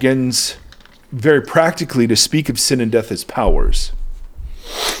Paul begins very practically to speak of sin and death as powers.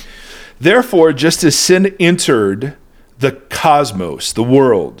 Therefore, just as sin entered the cosmos, the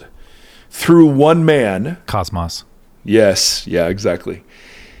world, through one man. Cosmos. Yes, yeah, exactly.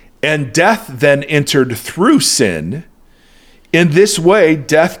 And death then entered through sin. In this way,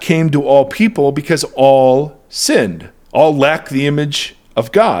 death came to all people because all sinned. All lack the image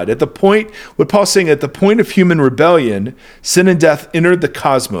of God. At the point, what Paul's saying, at the point of human rebellion, sin and death entered the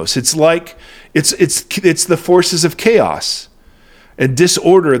cosmos. It's like, it's the forces of chaos and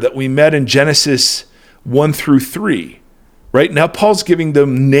disorder that we met in Genesis 1 through 3. Right now, Paul's giving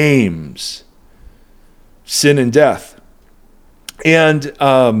them names, sin and death, and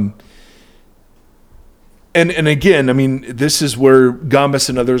again, I mean, this is where Gambas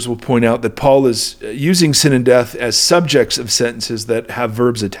and others will point out that Paul is using sin and death as subjects of sentences that have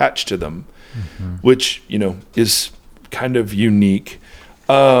verbs attached to them, which is kind of unique.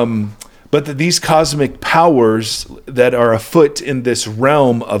 But that these cosmic powers that are afoot in this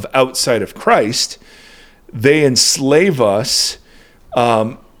realm of outside of Christ, they enslave us,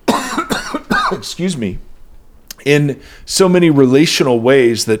 excuse me, in so many relational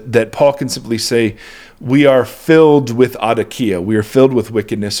ways that Paul can simply say, we are filled with adakia, we are filled with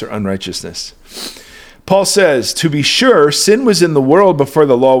wickedness or unrighteousness. Paul says, to be sure, sin was in the world before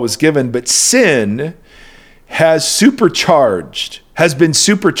the law was given, but sin has been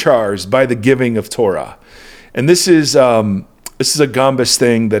supercharged by the giving of Torah. And this is a Gambas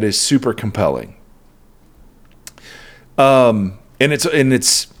thing that is super compelling. I'm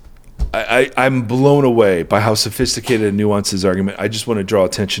blown away by how sophisticated and nuanced his argument. I just want to draw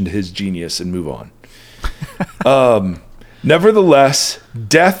attention to his genius and move on. Nevertheless,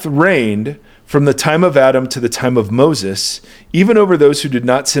 death reigned from the time of Adam to the time of Moses, even over those who did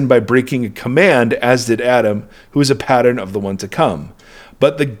not sin by breaking a command, as did Adam, who is a pattern of the one to come.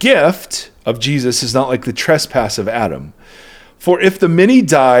 But the gift of Jesus is not like the trespass of Adam. For if the many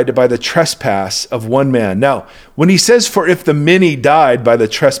died by the trespass of one man. Now, when he says, for if the many died by the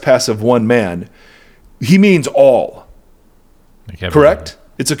trespass of one man, he means all. Like correct?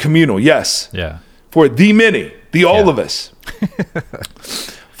 It's a communal, yes. Yeah. For the many, the all of us.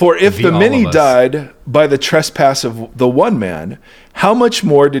 For if the many died by the trespass of the one man, how much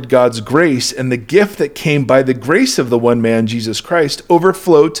more did God's grace and the gift that came by the grace of the one man, Jesus Christ,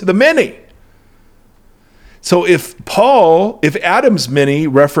 overflow to the many? So if Adam's many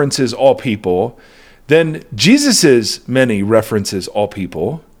references all people, then Jesus's many references all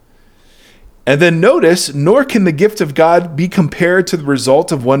people. And then notice, nor can the gift of God be compared to the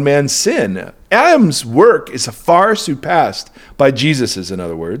result of one man's sin. Adam's work is far surpassed by Jesus's, in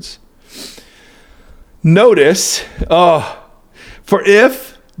other words. Notice, for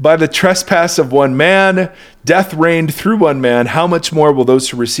if by the trespass of one man, death reigned through one man, how much more will those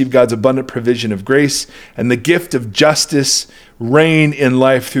who receive God's abundant provision of grace and the gift of justice reign in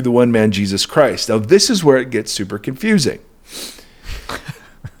life through the one man, Jesus Christ? Now, this is where it gets super confusing.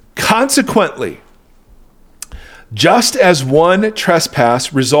 Consequently, just as one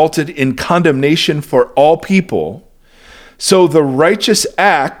trespass resulted in condemnation for all people, so the righteous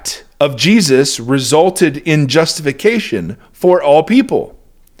act of Jesus resulted in justification for all people.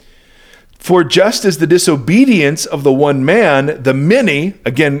 For just as the disobedience of the one man, the many,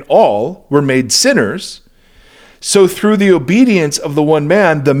 again all, were made sinners, so through the obedience of the one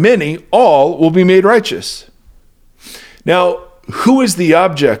man, the many, all, will be made righteous. Now, who is the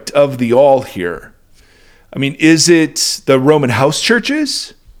object of the all here? I mean, is it the Roman house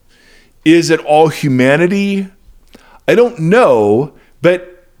churches? Is it all humanity? I don't know,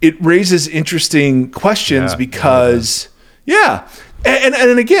 but it raises interesting questions because,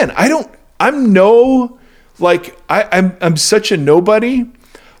 And again, I'm no Like I'm such a nobody,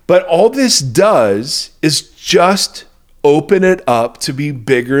 but all this does is just open it up to be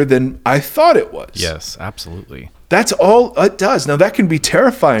bigger than I thought it was. Yes, absolutely. That's all it does. Now that can be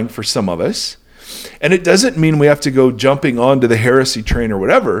terrifying for some of us, and it doesn't mean we have to go jumping onto the heresy train or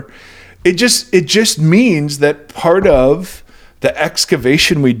whatever. It just means that part of the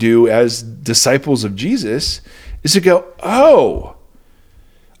excavation we do as disciples of Jesus is to go, oh,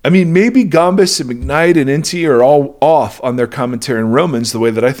 I mean, maybe Gombis and McKnight and Inti are all off on their commentary in Romans the way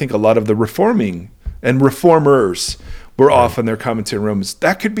that I think a lot of the reforming and reformers were off on their commentary in Romans.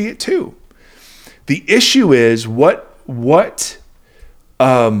 That could be it too. The issue is what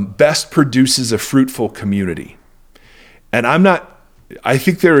best produces a fruitful community. And I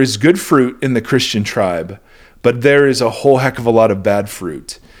think there is good fruit in the Christian tribe, but there is a whole heck of a lot of bad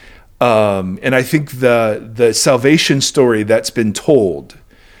fruit. And I think the salvation story that's been told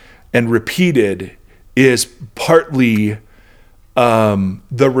and repeated is partly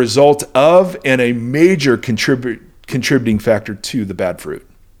the result of and a major contributing factor to the bad fruit.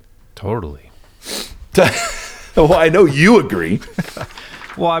 Totally. Well, I know you agree.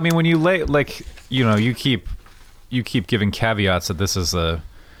 Well, I mean, when you you keep giving caveats that this is a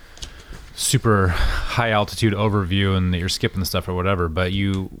super high altitude overview and that you're skipping stuff or whatever, but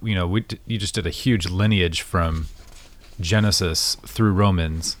you just did a huge lineage from Genesis through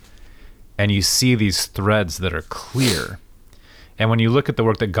Romans, and you see these threads that are clear. And when you look at the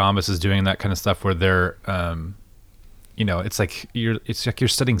work that Gombis is doing, that kind of stuff, where they're it's like you're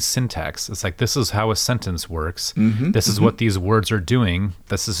studying syntax. It's like, this is how a sentence works. This is what these words are doing.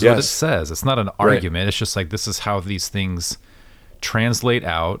 This is what it says. It's not an argument. Right. It's just like, this is how these things translate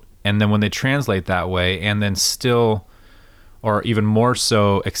out. And then when they translate that way, and then still, or even more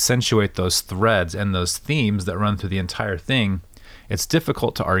so, accentuate those threads and those themes that run through the entire thing, it's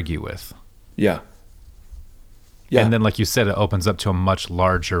difficult to argue with. Yeah. And then, like you said, it opens up to a much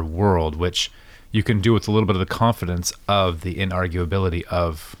larger world, which you can do with a little bit of the confidence of the inarguability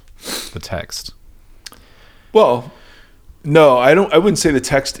of the text. Well, no, I wouldn't say the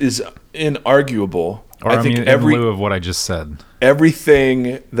text is inarguable. Or I think in lieu of what I just said.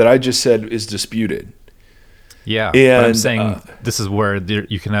 Everything that I just said is disputed. Yeah, and, but I'm saying this is where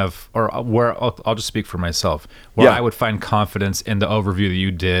you can have, or where I'll just speak for myself, where I would find confidence in the overview that you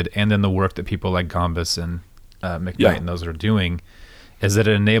did, and then the work that people like Gombis and McKnight and those are doing, is that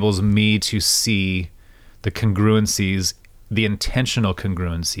it enables me to see the congruencies, the intentional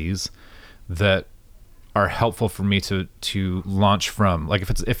congruencies that are helpful for me to launch from. Like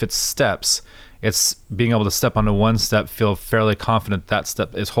if it's steps, it's being able to step onto one step, feel fairly confident that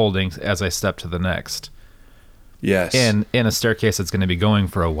step is holding as I step to the next. Yes. And in a staircase that's going to be going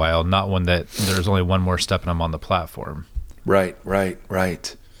for a while, not one that there's only one more step and I'm on the platform. Right. I'm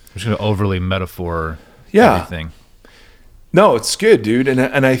just going to overly metaphor everything. No, it's good, dude.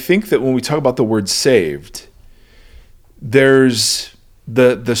 And I think that when we talk about the word saved, there's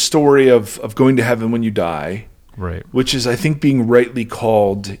the story of going to heaven when you die, right? Which is, I think, being rightly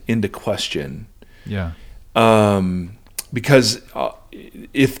called into question. Yeah. Because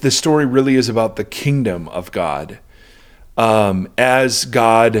if the story really is about the kingdom of God, as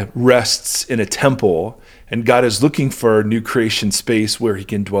God rests in a temple and God is looking for a new creation space where he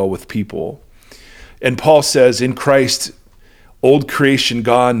can dwell with people. And Paul says, in Christ, old creation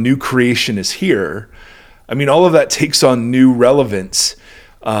gone, new creation is here. I mean, all of that takes on new relevance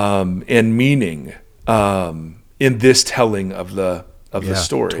and meaning in this telling of the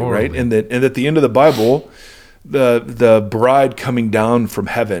story, totally. Right? And at the end of the Bible, the bride coming down from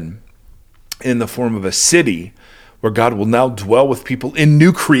heaven in the form of a city where God will now dwell with people in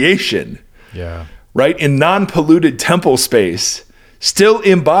new creation. Yeah. Right? In non-polluted temple space, still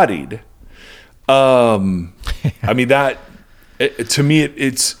embodied. I mean, that to me,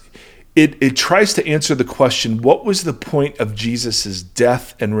 it tries to answer the question, what was the point of Jesus's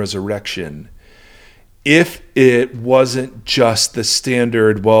death and resurrection if it wasn't just the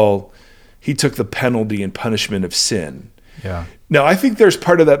standard, well, he took the penalty and punishment of sin. Yeah. Now, I think there's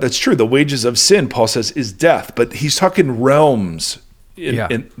part of that that's true. The wages of sin, Paul says, is death, but he's talking realms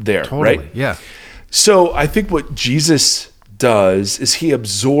in there, totally. Right? Yeah. So I think what Jesus does is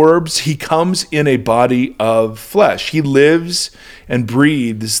he comes in a body of flesh. He lives and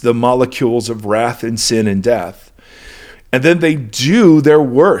breathes the molecules of wrath and sin and death. And then they do their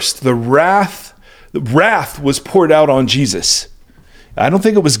worst. The wrath was poured out on Jesus. I don't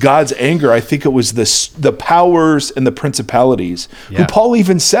think it was God's anger. I think it was the powers and the principalities, who Paul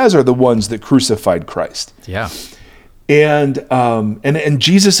even says are the ones that crucified Christ. Yeah. And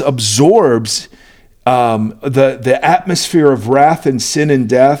Jesus absorbs the atmosphere of wrath and sin and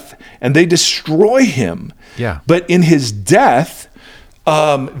death, and they destroy him. Yeah. But in his death,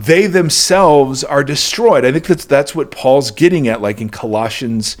 they themselves are destroyed. I think that's what Paul's getting at, like in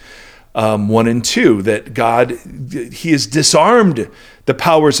Colossians 1 and 2, that God, he has disarmed the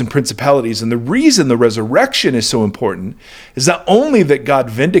powers and principalities. And the reason the resurrection is so important is not only that God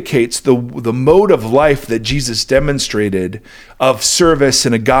vindicates the mode of life that Jesus demonstrated of service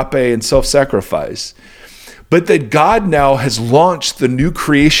and agape and self-sacrifice, but that God now has launched the new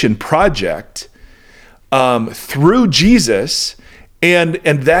creation project through Jesus. And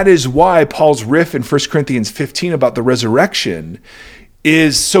that is why Paul's riff in 1 Corinthians 15 about the resurrection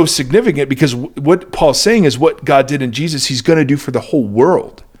is so significant, because what Paul's saying is what God did in Jesus, he's going to do for the whole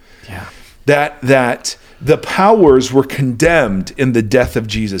world. Yeah. That the powers were condemned in the death of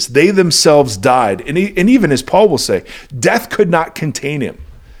Jesus. They themselves died. And even as Paul will say, death could not contain him.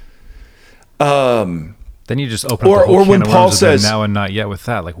 Then you just open up the whole can of worms with the now and not yet with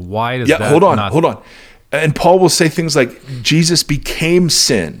that. Like, why does that hold on. And Paul will say things like, Jesus became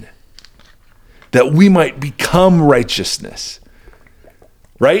sin that we might become righteousness.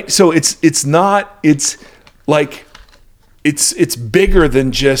 Right? So it's bigger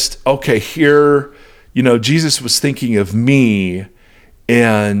than just, okay, here, Jesus was thinking of me,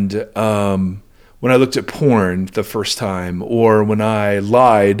 and when I looked at porn the first time, or when I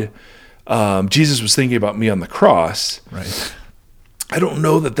lied, Jesus was thinking about me on the cross. Right. I don't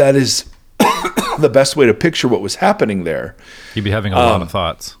know that is the best way to picture what was happening there. You'd be having a lot of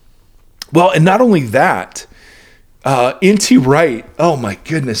thoughts. Well, and not only that, N.T. Wright, oh my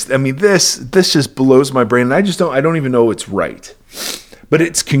goodness. I mean, this just blows my brain. And I don't even know it's right, but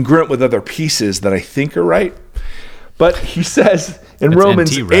it's congruent with other pieces that I think are right. But he says in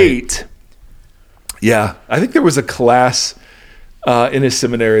Romans 8, yeah, I think there was a class in his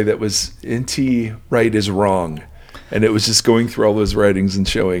seminary that was N.T. Wright is wrong. And it was just going through all those writings and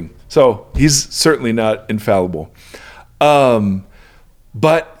showing. So he's certainly not infallible.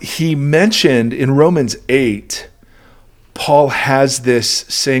 But he mentioned in Romans 8, Paul has this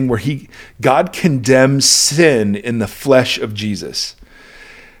saying where God condemns sin in the flesh of Jesus.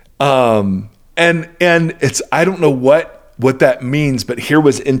 And it's, I don't know what that means, but here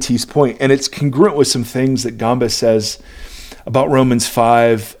was N.T.'s point, and it's congruent with some things that Gamba says about Romans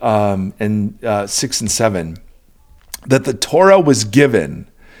 5 and 6 and 7, that the Torah was given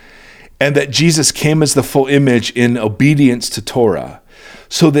and that Jesus came as the full image in obedience to Torah,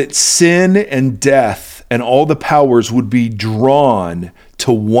 so that sin and death and all the powers would be drawn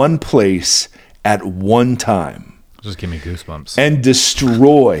to one place at one time. Just give me goosebumps. And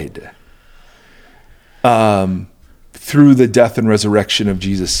destroyed through the death and resurrection of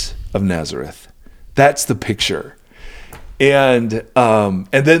Jesus of Nazareth. That's the picture. And then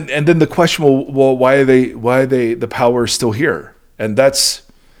the question, well, why are the power still here? And that's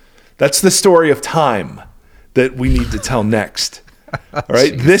the story of time that we need to tell next. All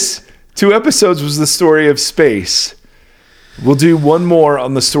right. This 2 episodes was the story of space. We'll do one more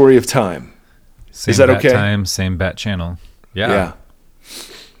on the story of time. Same Is that bat okay? Time, same bat channel. Yeah.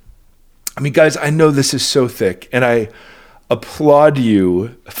 I mean, guys, I know this is so thick, and I applaud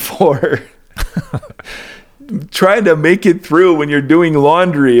you for trying to make it through when you're doing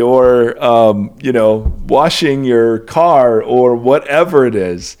laundry or, washing your car or whatever it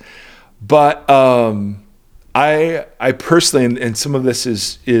is. But I personally, and some of this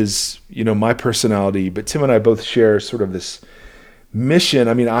is my personality, but Tim and I both share sort of this mission.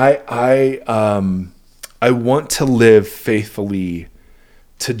 I mean, I want to live faithfully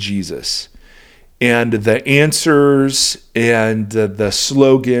to Jesus, and the answers and the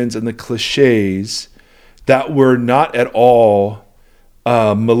slogans and the cliches that were not at all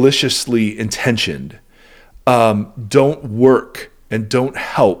maliciously intentioned don't work and don't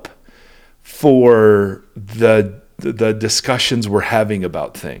help for the discussions we're having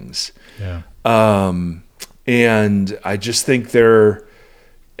about things. Yeah. And I just think they're,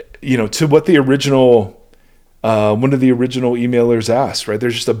 to what the original, one of the original emailers asked, right?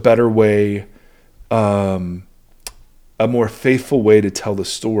 There's just a better way, a more faithful way to tell the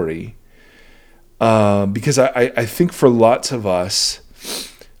story. Because I think for lots of us,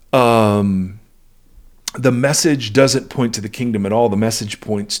 the message doesn't point to the kingdom at all. The message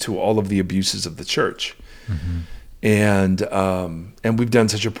points to all of the abuses of the church. Mm-hmm. And we've done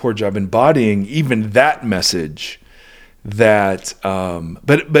such a poor job embodying even that message that,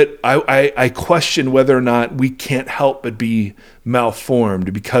 but I question whether or not we can't help but be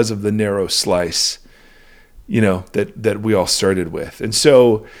malformed because of the narrow slice, that we all started with. And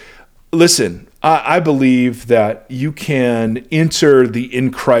so, listen, I believe that you can enter the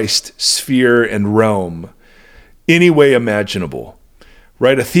in Christ sphere and realm any way imaginable,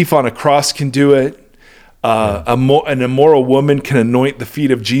 right? A thief on a cross can do it. An immoral woman can anoint the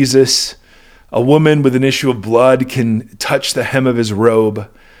feet of Jesus. A woman with an issue of blood can touch the hem of his robe.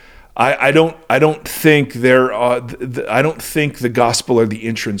 I don't think the gospel are the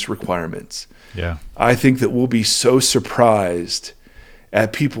entrance requirements. Yeah. I think that we'll be so surprised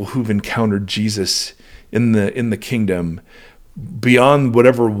at people who've encountered Jesus in the kingdom beyond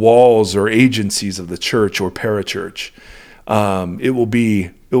whatever walls or agencies of the church or parachurch. It will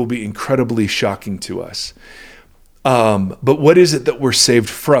be incredibly shocking to us. But what is it that we're saved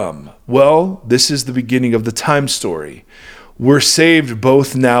from? Well, this is the beginning of the time story. We're saved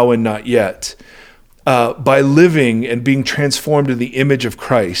both now and not yet. By living and being transformed in the image of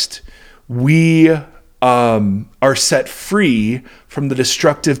Christ, we are set free from the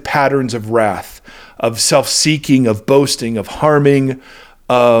destructive patterns of wrath, of self-seeking, of boasting, of harming,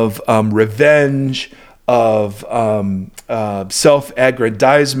 of revenge, of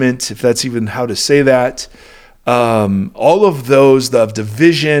self-aggrandizement, if that's even how to say that. All of those of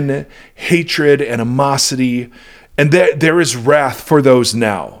division, hatred, animosity, and there is wrath for those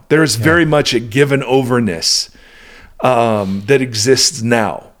now. There is very much a given overness that exists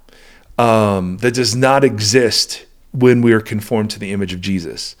now, that does not exist when we are conformed to the image of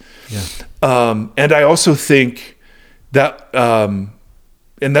Jesus. Yeah. And I also think that,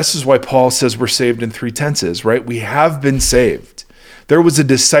 and this is why Paul says we're saved in 3 tenses, right? We have been saved. There was a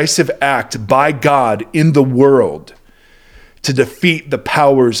decisive act by God in the world to defeat the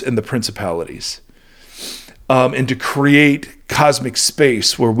powers and the principalities, and to create cosmic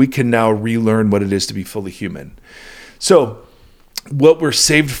space where we can now relearn what it is to be fully human. So what we're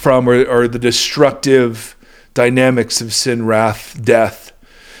saved from are the destructive dynamics of sin, wrath, death,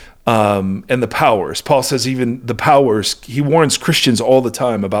 and the powers. Paul says even the powers, he warns Christians all the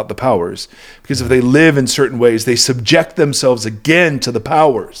time about the powers, because if they live in certain ways, they subject themselves again to the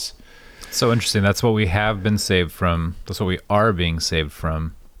powers. So interesting. That's what we have been saved from. That's what we are being saved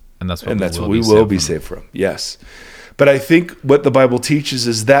from. And that's what we will be saved from. Yes. But I think what the Bible teaches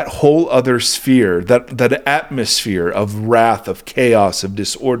is that whole other sphere, that atmosphere of wrath, of chaos, of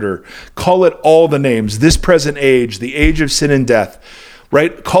disorder, call it all the names, this present age, the age of sin and death,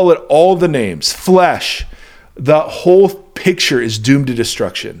 right? Call it all the names, flesh. The whole picture is doomed to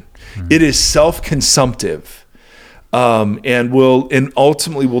destruction. Mm-hmm. It is self-consumptive, and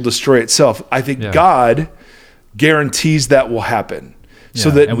ultimately will destroy itself. I think God guarantees that will happen. So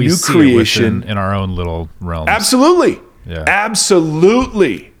that and we new see creation it in our own little realms. Absolutely. Yeah.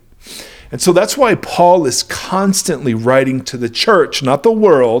 Absolutely. And so that's why Paul is constantly writing to the church, not the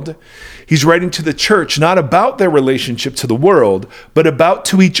world. He's writing to the church, not about their relationship to the world, but about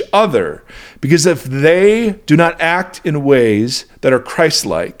to each other. Because if they do not act in ways that are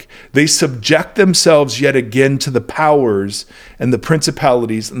Christ-like, they subject themselves yet again to the powers and the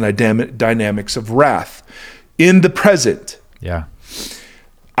principalities and the dynamics of wrath in the present. Yeah.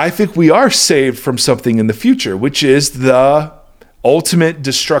 I think we are saved from something in the future, which is the ultimate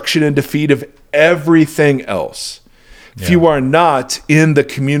destruction and defeat of everything else. Yeah. If you are not in the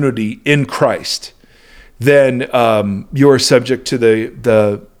community in Christ, then you are subject to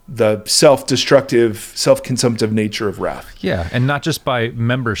the self-destructive, self-consumptive nature of wrath. Yeah, and not just by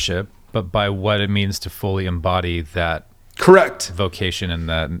membership, but by what it means to fully embody that vocation and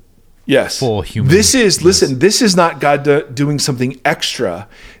that full human. This is not God doing something extra.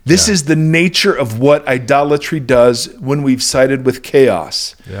 This is the nature of what idolatry does when we've sided with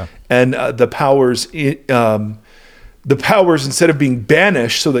chaos. Yeah. And the powers, instead of being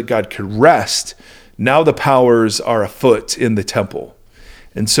banished so that God could rest, now the powers are afoot in the temple.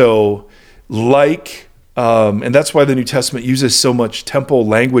 And so and that's why the New Testament uses so much temple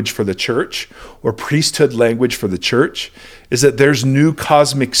language for the church, or priesthood language for the church, is that there's new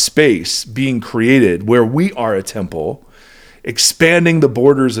cosmic space being created where we are a temple, expanding the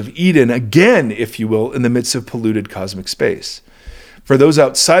borders of Eden again, if you will, in the midst of polluted cosmic space. For those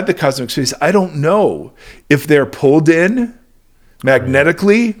outside the cosmic space, I don't know if they're pulled in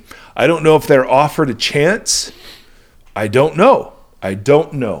magnetically. I don't know if they're offered a chance. I don't know.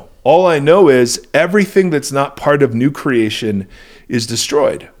 All I know is everything that's not part of new creation is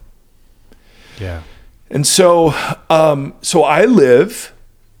destroyed. Yeah. And so I live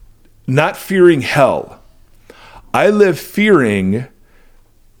not fearing hell. I live fearing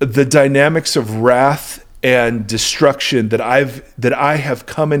the dynamics of wrath and destruction that I have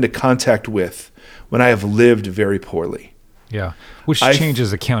come into contact with when I have lived very poorly. Yeah. Which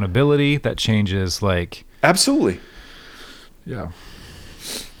changes accountability. That changes Absolutely. Yeah.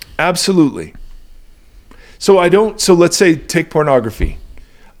 Absolutely. So let's say take pornography.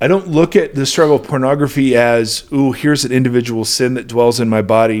 I don't look at the struggle of pornography as, ooh, here's an individual sin that dwells in my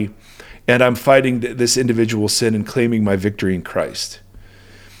body, and I'm fighting this individual sin and claiming my victory in Christ.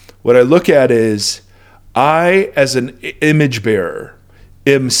 What I look at is, I, as an image bearer,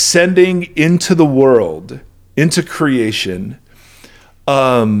 am sending into the world, into creation,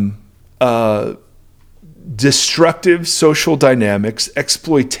 destructive social dynamics,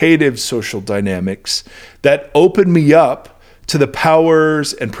 exploitative social dynamics that open me up to the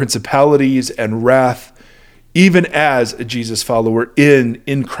powers and principalities and wrath, even as a Jesus follower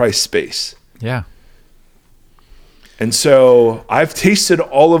in Christ's space. Yeah. And so I've tasted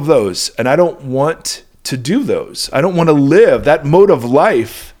all of those, and I don't want to do those. I don't want to live that mode of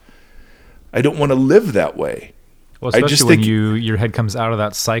life. I don't want to live that way. Well, especially when your head comes out of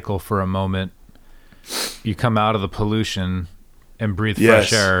that cycle for a moment, you come out of the pollution and breathe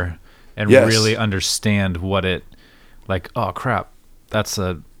fresh air and really understand what it, like, oh crap, that's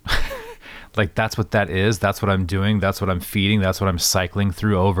like, that's what that is. That's what I'm doing. That's what I'm feeding. That's what I'm cycling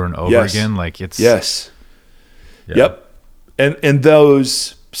through over and over again. Like it's. Yes. Yeah. Yep. And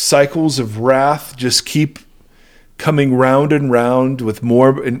those cycles of wrath just keep coming round and round with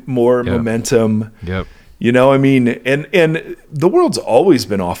more and more momentum. Yep. You know, I mean, and the world's always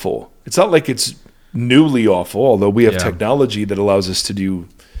been awful. It's not like it's newly awful, although we have technology that allows us to do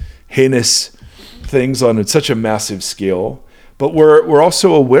heinous things on such a massive scale. But we're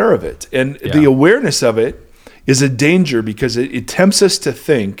also aware of it. And the awareness of it is a danger because it tempts us to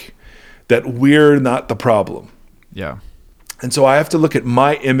think that we're not the problem. Yeah. And so I have to look at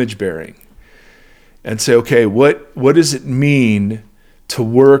my image bearing and say, okay, what does it mean to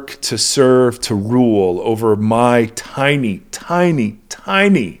work, to serve, to rule over my tiny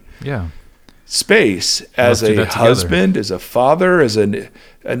space as a husband, as a father, as a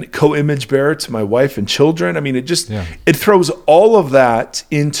co-image bearer to my wife and children? I mean, it throws all of that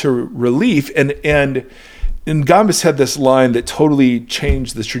into relief. And Gambas had this line that totally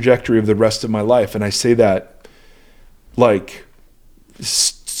changed the trajectory of the rest of my life. And I say that like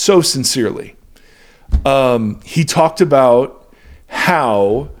so sincerely. He talked about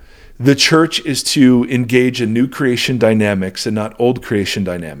how the church is to engage in new creation dynamics and not old creation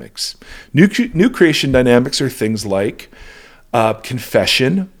dynamics. New creation dynamics are things like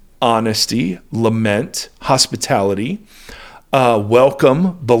confession, honesty, lament, hospitality,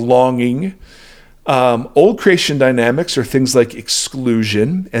 welcome, belonging. Old creation dynamics are things like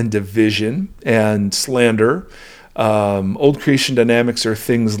exclusion and division and slander. Old creation dynamics are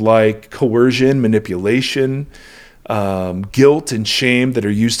things like coercion, manipulation, guilt and shame that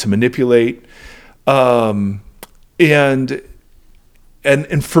are used to manipulate. And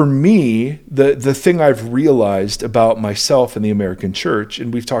for me, the thing I've realized about myself and the American church,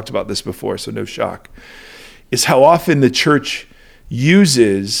 and we've talked about this before, so no shock, is how often the church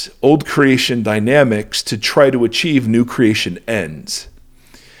uses old creation dynamics to try to achieve new creation ends.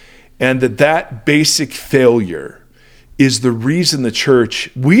 And that basic failure is the reason the church,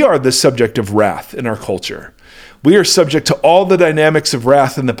 we are the subject of wrath in our culture. We are subject to all the dynamics of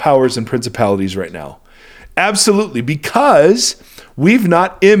wrath and the powers and principalities right now. Absolutely, because we've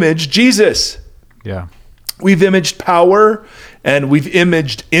not imaged Jesus. Yeah. We've imaged power, and we've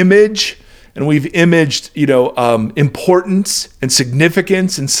imaged image, and we've imaged, importance and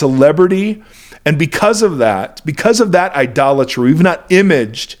significance and celebrity. And because of that idolatry, we've not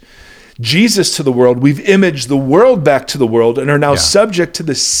imaged Jesus to the world. We've imaged the world back to the world and are now subject to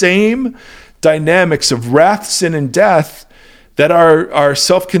the same dynamics of wrath, sin, and death that are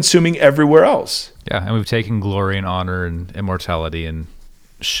self-consuming everywhere else. Yeah, and we've taken glory and honor and immortality and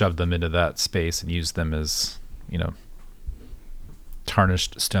shoved them into that space and used them as,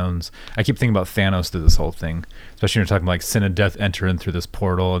 tarnished stones. I keep thinking about Thanos through this whole thing, especially when you're talking like sin and death enter in through this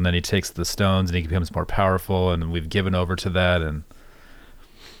portal, and then he takes the stones and he becomes more powerful, and we've given over to that, and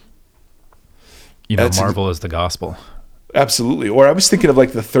Marvel is the gospel. Absolutely. Or I was thinking of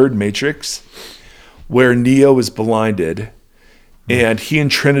like the third Matrix, where Neo is blinded and he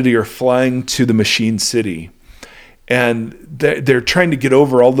and Trinity are flying to the machine city, and they're trying to get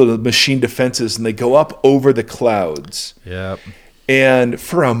over all the machine defenses, and they go up over the clouds. Yep. And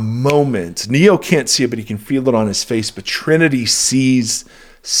for a moment, Neo can't see it, but he can feel it on his face. But Trinity sees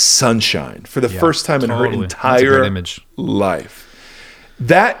sunshine for the first time in her entire life.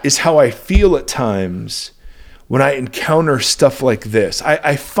 That is how I feel at times when I encounter stuff like this.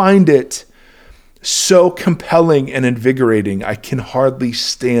 I find it so compelling and invigorating. I can hardly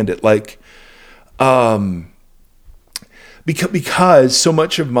stand it. Because so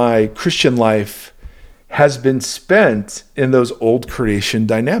much of my Christian life has been spent in those old creation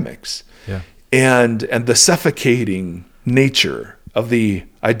dynamics. Yeah. and the suffocating nature of the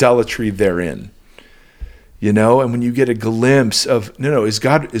idolatry therein. You know, and when you get a glimpse of, no, is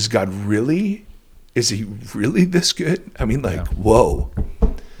God really, is he really this good? I mean, like, whoa.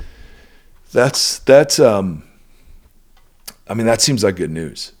 That's I mean, that seems like good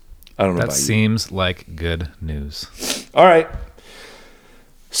news. I don't know about you. That seems like good news. All right.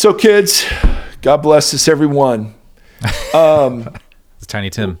 So kids, God bless us, everyone. It's Tiny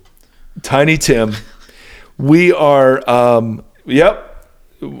Tim. Tiny Tim. We are,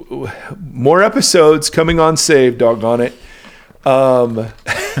 more episodes coming on Saved, doggone it.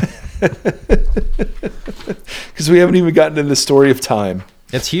 Because we haven't even gotten into the story of time.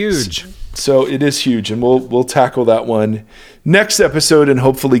 It's huge. So it is huge, and we'll tackle that one next episode and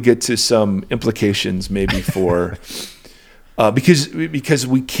hopefully get to some implications maybe for because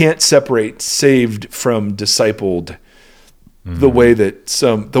we can't separate saved from discipled the way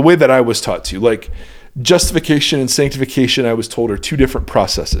that I was taught to. Like justification and sanctification, I was told, are two different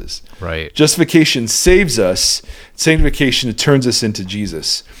processes. Right. Justification saves us. Sanctification turns us into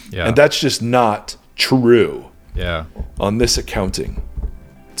Jesus. Yeah. And that's just not true. Yeah. On this accounting.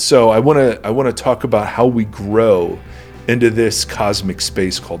 So I want to talk about how we grow into this cosmic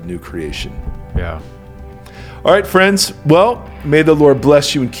space called new creation. Yeah. All right, friends. Well, may the Lord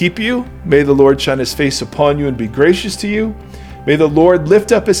bless you and keep you. May the Lord shine his face upon you and be gracious to you. May the Lord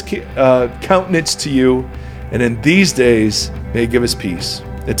lift up his countenance to you. And in these days, may he give us peace.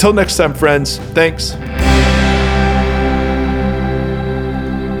 Until next time, friends. Thanks.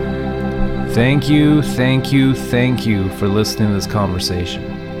 Thank you for listening to this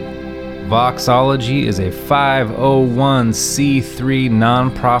conversation. Voxology is a 501c3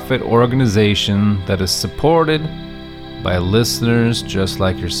 nonprofit organization that is supported by listeners just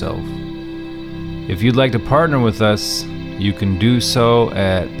like yourself. If you'd like to partner with us, you can do so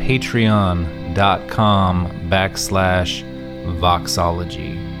at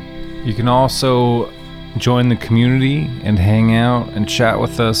patreon.com/Voxology. You can also join the community and hang out and chat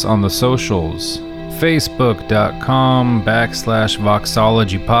with us on the socials.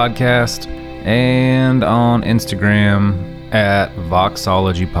 Facebook.com/Voxology Podcast and on Instagram at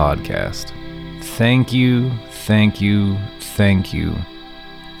Voxology Podcast. Thank you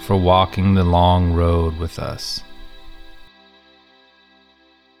for walking the long road with us.